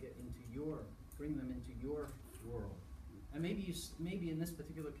you got to get into bring them into your world. And maybe in this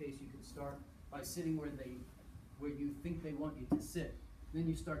particular case, you could start by sitting where you think they want you to sit. Then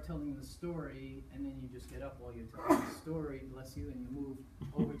you start telling the story, and then you just get up while you're telling the story, bless you, and you move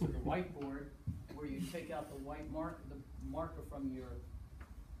over to the whiteboard where you take out the marker from your,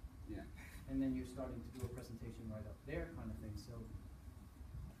 and then you're starting to do a presentation right up there, kind of thing. So,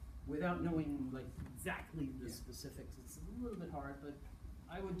 without knowing like exactly the specifics, it's a little bit hard, but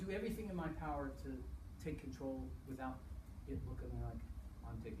I would do everything in my power to take control without it looking like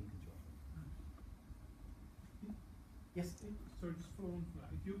I'm taking control. Yes? Sorry, just follow on from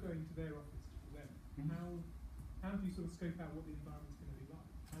that. If you're going to their office for them, how do you sort of scope out what the environment's going to be like?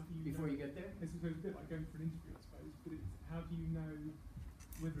 How do you Before know, you get there? it's a bit like going for an interview, I suppose, but how do you know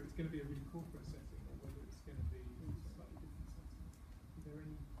whether it's going to be a really corporate setting or whether it's going to be a slightly different setting? Is there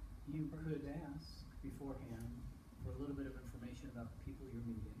any... You could ask beforehand for a little bit of information about the people you're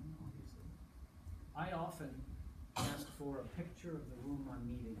meeting, obviously. I often ask for a picture of the room I'm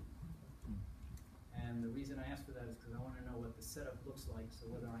meeting. And the reason I ask for that is because I want to know what the setup looks like, so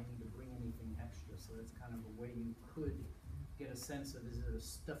whether I need to bring anything extra. So that's kind of a way you could get a sense of, is it a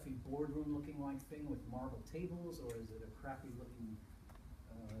stuffy boardroom looking like thing with marble tables, or is it a crappy looking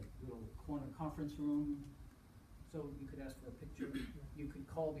little corner conference room? So you could ask for a picture. You could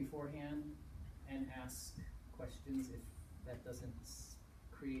call beforehand and ask questions if that doesn't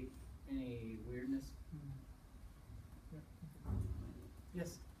create any weirdness.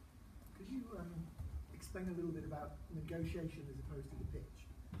 Yes? Could you explain a little bit about negotiation as opposed to the pitch?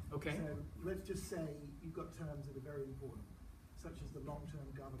 Okay. So let's just say you've got terms that are very important, such as the long-term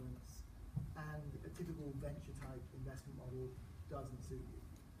governance, and a typical venture type investment model doesn't suit you.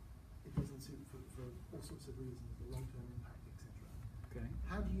 It doesn't suit for all sorts of reasons, the long-term impact, etc. Okay.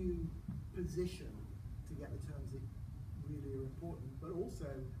 How do you position to get the terms that really are important, but also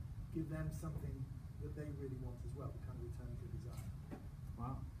give them something that they really want as well, the kind of returns they desire?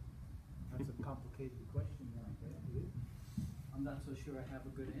 Wow. That's a complicated question right there. I'm not so sure I have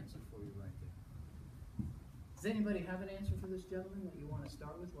a good answer for you right there. Does anybody have an answer for this gentleman that you want to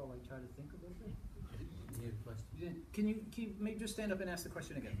start with while I try to think a little bit? Can you maybe just stand up and ask the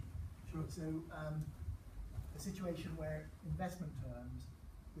question again? Sure. So a situation where investment terms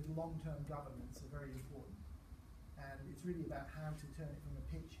with long-term governance are very important. And it's really about how to turn it from a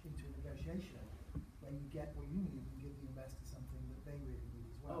pitch into a negotiation where you get what you need and give the investor something that they really need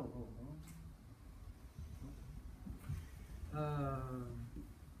as well.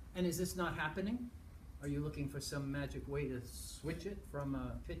 And is this not happening? Are you looking for some magic way to switch it from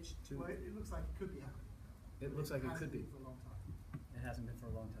a pitch to... Well, it looks like it could be happening. It looks like it could be. For a long time. It hasn't been for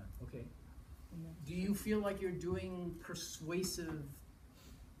a long time. Okay. Do you feel like you're doing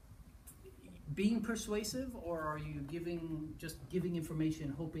being persuasive, or are you just giving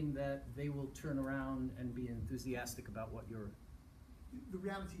information hoping that they will turn around and be enthusiastic about what you're... The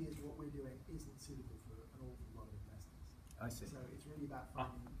reality is what we're doing isn't suitable for an awful lot of investors. I see. So it's really about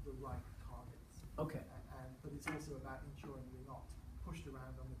finding the right targets. Okay. But it's also about ensuring we're not pushed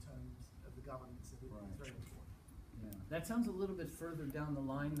around on the terms of the governance. It's very important. Yeah. That sounds a little bit further down the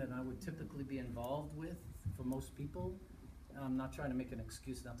line than I would typically be involved with for most people. I'm not trying to make an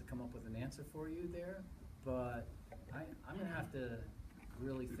excuse not to come up with an answer for you there, but I'm going to have to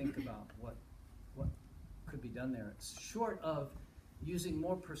really think about what could be done there. It's short of using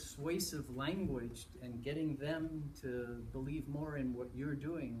more persuasive language and getting them to believe more in what you're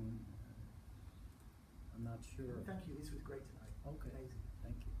doing. I'm not sure. Thank you. This was great tonight. Okay. Amazing.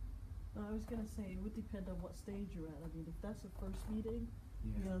 Thank you. I was going to say, it would depend on what stage you're at. I mean, if that's a first meeting,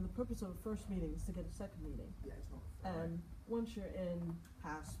 you know, the purpose of a first meeting is to get a second meeting. Yeah, it's not. And once you're in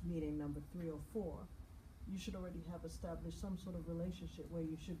past meeting number 3 or 4, you should already have established some sort of relationship where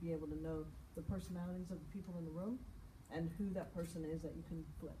you should be able to know the personalities of the people in the room and who that person is that you can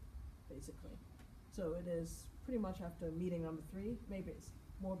flip, basically. So it is pretty much after meeting number 3, maybe it's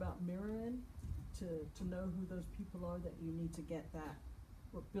more about mirroring to know who those people are that you need to get that,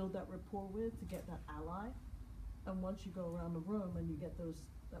 or build that rapport with, to get that ally. And once you go around the room and you get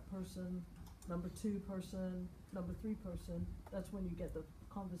that person, number 2 person, number 3 person, that's when you get the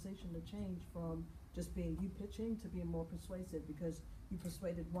conversation to change from just being you pitching to being more persuasive, because you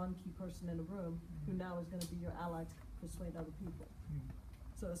persuaded one key person in the room who now is going to be your ally to persuade other people.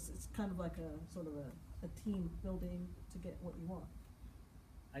 So it's kind of like a sort of a team building to get what you want.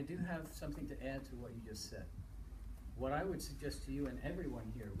 I do have something to add to what you just said. What I would suggest to you and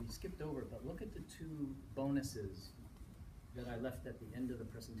everyone here, we skipped over, but look at the 2 bonuses that I left at the end of the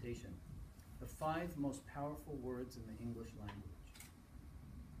presentation. The 5 most powerful words in the English language.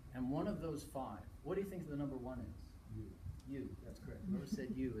 And one of those 5, what do you think the number 1 is? You, that's correct. Whoever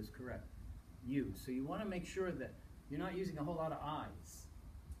said you is correct. You. So you want to make sure that you're not using a whole lot of I's.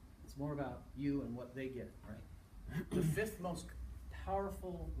 It's more about you and what they get, right? The 5th most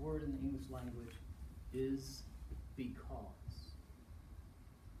powerful word in the English language is because.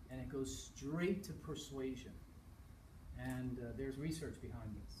 And it goes straight to persuasion. And there's research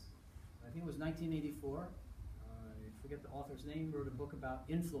behind this. I think it was 1984. I forget the author's name, wrote a book about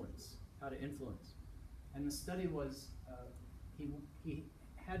influence, how to influence. And the study was, he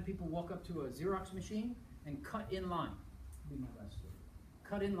had people walk up to a Xerox machine and cut in line. be my last story.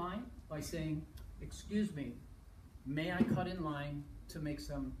 Cut in line by saying, excuse me, may I cut in line to make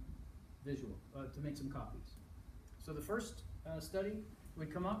some to make some copies? So the first study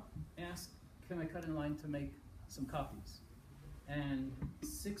would come up, ask, can I cut in line to make some copies? And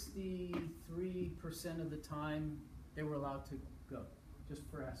 63% of the time, they were allowed to go, just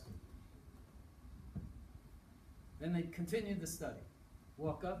for asking. Then they continued the study.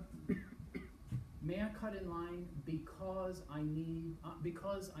 Walk up. May I cut in line because I need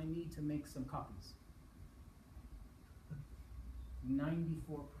to make some copies? 94% of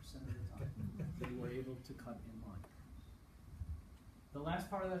the time, they were able to cut in line. The last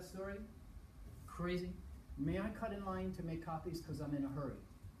part of that story, crazy. May I cut in line to make copies because I'm in a hurry?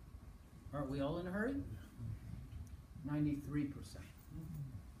 Aren't we all in a hurry? 93%.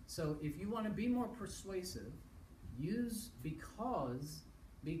 So if you want to be more persuasive, use because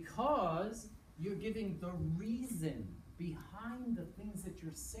you're giving the reason behind the things that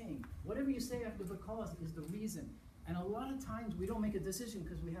you're saying. Whatever you say after because is the reason. And a lot of times we don't make a decision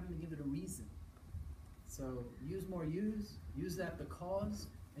because we haven't given it a reason. So use more use that because,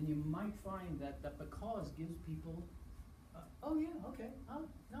 and you might find that that because gives people, oh yeah, okay, oh,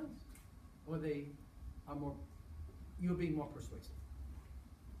 nice. Or they are more, you're being more persuasive.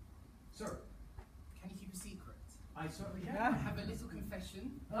 Sir? Can you keep a secret? I certainly I can. have a little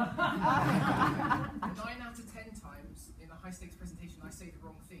confession. 9 out of 10 times in a high stakes presentation I say the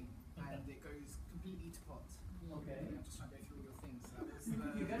wrong thing and it goes completely to pot. Okay. I'm just trying to go through all your things. That was the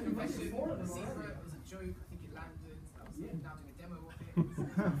You guys are confession. four of them The secret already. was a joke. I think it landed. That was Yeah. now doing a demo of it.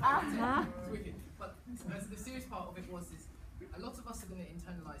 It's wicked. But the serious part of it was a lot of us are going to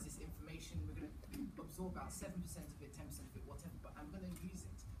internalize this information. We're going to absorb about 7% of it, 10% of it, whatever. But I'm going to use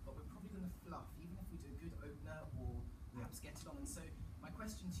it. But we're probably going to fluff, even if we do a good opener or perhaps get it on. And so my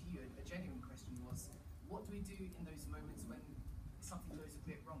question to you, a genuine question, was what do we do in those moments when something goes a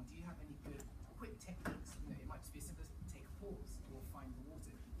bit wrong? Do you have any good quick techniques? You know, it might just be as simple as take a pause or find the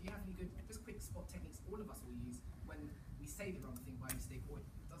water. Do you have any good, just quick spot techniques all of us will use when we say the wrong thing by mistake or it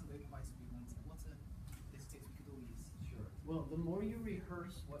doesn't go quite as we want it? What are those tips we could all use? Sure. Well, the more you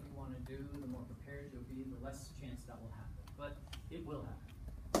rehearse what you want to do, the more prepared you'll be, the less chance that will happen. But it will happen.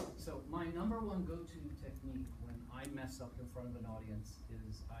 So my number one go-to technique when I mess up in front of an audience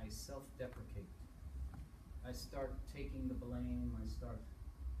is I self-deprecate. I start taking the blame, I start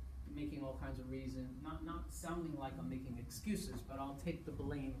making all kinds of reasons, not sounding like I'm making excuses, but I'll take the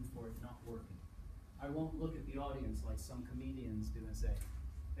blame for it not working. I won't look at the audience like some comedians do and say,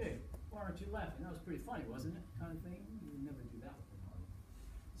 hey, why aren't you laughing? That was pretty funny, wasn't it? Kind of thing. You never do that with an audience.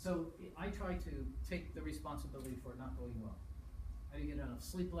 So I try to take the responsibility for it not going well. I didn't get enough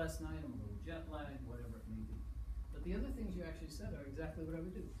sleep last night, I'm a little jet lagged, whatever it may be. But the other things you actually said are exactly what I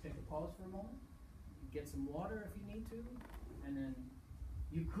would do. Take a pause for a moment, get some water if you need to, and then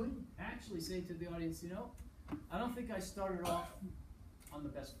you could actually say to the audience, you know, I don't think I started off on the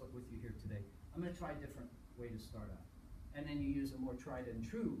best foot with you here today. I'm going to try a different way to start out. And then you use a more tried and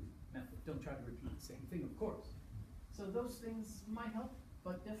true method. Don't try to repeat the same thing, of course. So those things might help,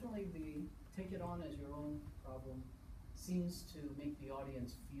 but definitely the take it on as your own problem seems to make the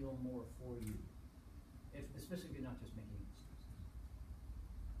audience feel more for you, especially if you're not just making excuses.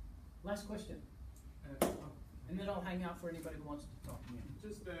 Last question. And then I'll hang out for anybody who wants to talk to me.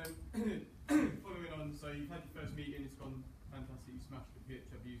 Just following on, so you've had your first meeting, it's gone fantastic, you smashed the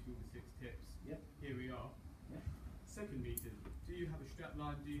pitch, I've used all the 6 tips. Yep. Here we are. Yep. Second meeting, do you have a strap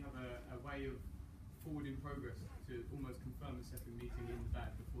line, do you have a way of forwarding progress to almost confirm the second meeting in the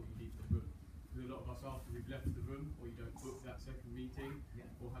bag before you leave the room? Because a lot of us, after we've left the room, or you don't book that second meeting,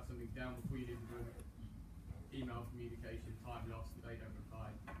 or have something down before you leave the room, email communication, time lost, they don't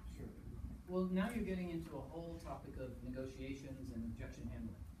reply. Sure. Well, now you're getting into a whole topic of negotiations and objection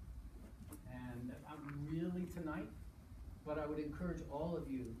handling. And I'm really tonight, but I would encourage all of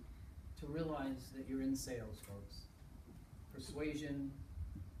you to realize that you're in sales, folks. Persuasion,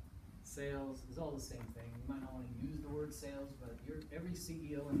 sales is all the same thing. You might not want to use the word sales, but every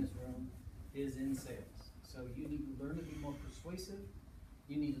CEO in this room is in sales. So you need to learn to be more persuasive.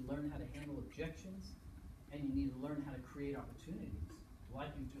 You need to learn how to handle objections, and you need to learn how to create opportunities, like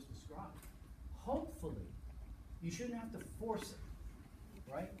you just described. Hopefully, you shouldn't have to force it,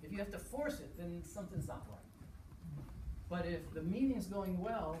 right? If you have to force it, then something's not right. But if the meeting's going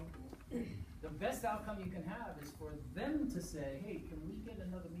well, the best outcome you can have is for them to say, hey, can we get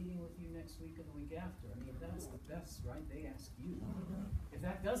another meeting with you next week and the week after? I mean, that's the best, right? They ask you. If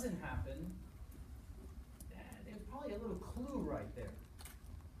that doesn't happen, there's probably a little clue right there.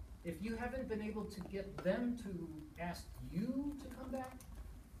 If you haven't been able to get them to ask you to come back,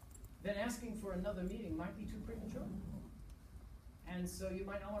 then asking for another meeting might be too premature. And so you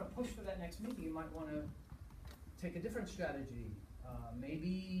might not want to push for that next meeting. You might want to take a different strategy.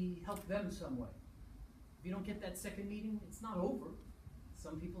 Maybe help them some way. If you don't get that second meeting, it's not over.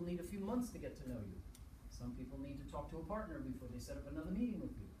 Some people need a few months to get to know you. Some people need to talk to a partner before they set up another meeting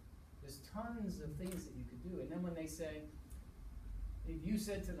with you. There's tons of things that you could do. And then when they say, if you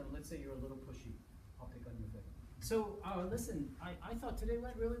said to them, let's say you're a little pushy, I'll pick on your face. So, listen, I thought today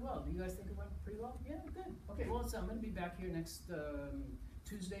went really well. Do you guys think it went pretty well? Yeah, good. Okay, well, I'm going to be back here next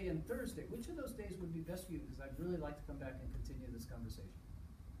Tuesday and Thursday. Which of those days would be best for you? Because I'd really like to come back and continue this conversation.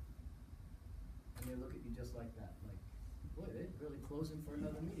 And they look at you just like that, like, boy, they're really closing for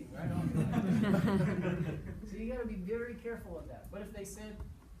another meeting, right on. So you got to be very careful of that. But if they said,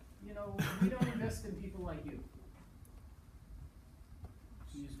 you know, we don't invest in people like you,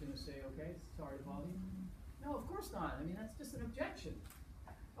 you're just going to say, okay, sorry to bother you? No, of course not. I mean, that's just an objection.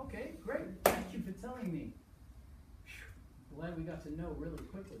 Okay, great. Thank you for telling me. Whew. Glad we got to know really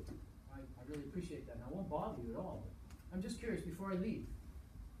quickly. I really appreciate that. And I won't bother you at all. But I'm just curious, before I leave,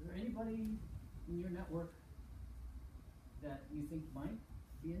 is there anybody in your network that you think might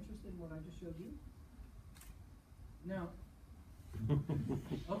be interested in what I just showed you? No?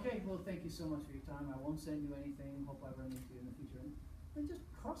 Okay, well, thank you so much for your time. I won't send you anything. Hope I run into you in the future. And just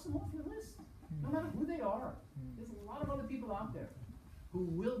cross them off your list. No matter who they are. There's a lot of other people out there who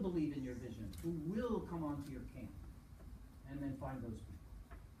will believe in your vision, who will come onto your camp. And then find those people.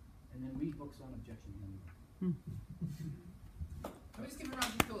 And then read books on objection handling. Can we just give a round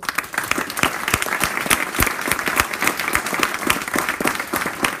of applause?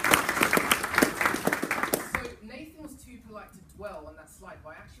 So Nathan was too polite to dwell on that slide, but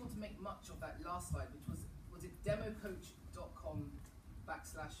I actually want to make much of that last slide, which was it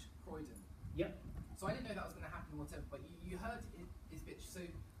democoach.com/Croydon? Yep. So I didn't know that was going to happen or whatever, but you heard his pitch. So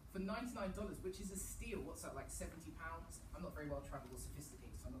for $99, which is a steal, what's that, like £70? I'm not very well traveled or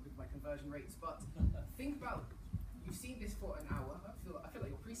sophisticated, so I'm not good with my conversion rates, but think about, you've seen this for an hour. I feel like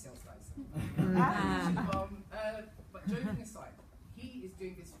your pre-sales guys. But joking aside, he is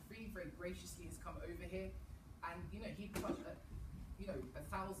doing this for free, very graciously has come over here, and he charged $1,000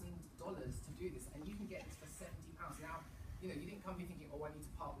 to do this, and you can get this for £70. Now, you didn't come here thinking, oh, I need to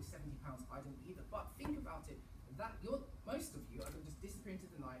part with £70. I didn't either. But think about it. Most of you are going to just disappear into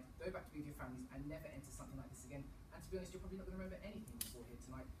the night, go back to be with your families, and never enter something like this again. And to be honest, you're probably not going to remember anything you saw here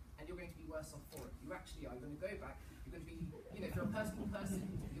tonight, and you're going to be worse off for it. You actually are. You're going to go back. You're going to be, if you're a personal person,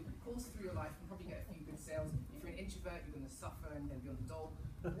 you'll course through your life and probably get a few good sales. If you're an introvert, you're going to suffer and then be on the dole.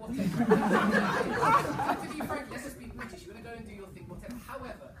 Whatever. To be frank, let's just be British. You're going to go and do your thing, whatever.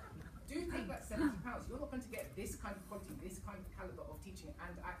 However, do take that £70. You're not going to get this kind of quality, this kind of caliber of teaching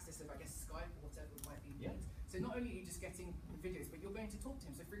and access of, I guess, Skype or whatever it might be. Yeah. So not only are you just getting videos, but you're going to talk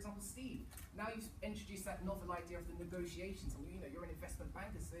to him. So for example, Steve, now you've introduced that novel idea of the negotiations, and you're an investment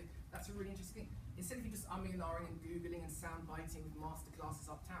banker, so that's a really interesting thing. Instead of you just umming and ahhing and Googling and sound biting with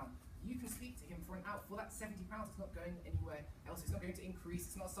masterclasses uptown, you can speak to him for an hour. For that £70, it's not going anywhere else. It's not going to increase.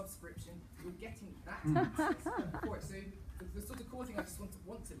 It's not a subscription. You're getting that access for it. So the sort of core thing I just want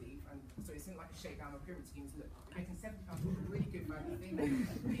to leave, and so it's in like a shakedown or pyramid scheme, is look, you're getting £70 for a really good value thing.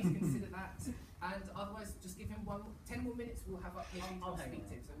 Please consider that. And otherwise, just give him 10 more minutes. We'll have up here to speak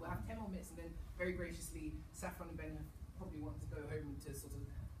to him. So we'll have 10 more minutes, and then very graciously, Saffron and Ben probably want to go home to sort of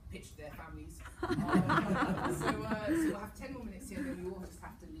pitch their families. So we'll have 10 more minutes here, and then we all just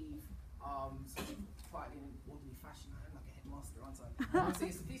have to leave sort of quietly in an orderly fashion. I'm like a headmaster, aren't I? So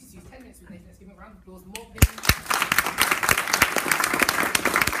please just use 10 minutes with Nathan. Let's give him a round of applause. More people.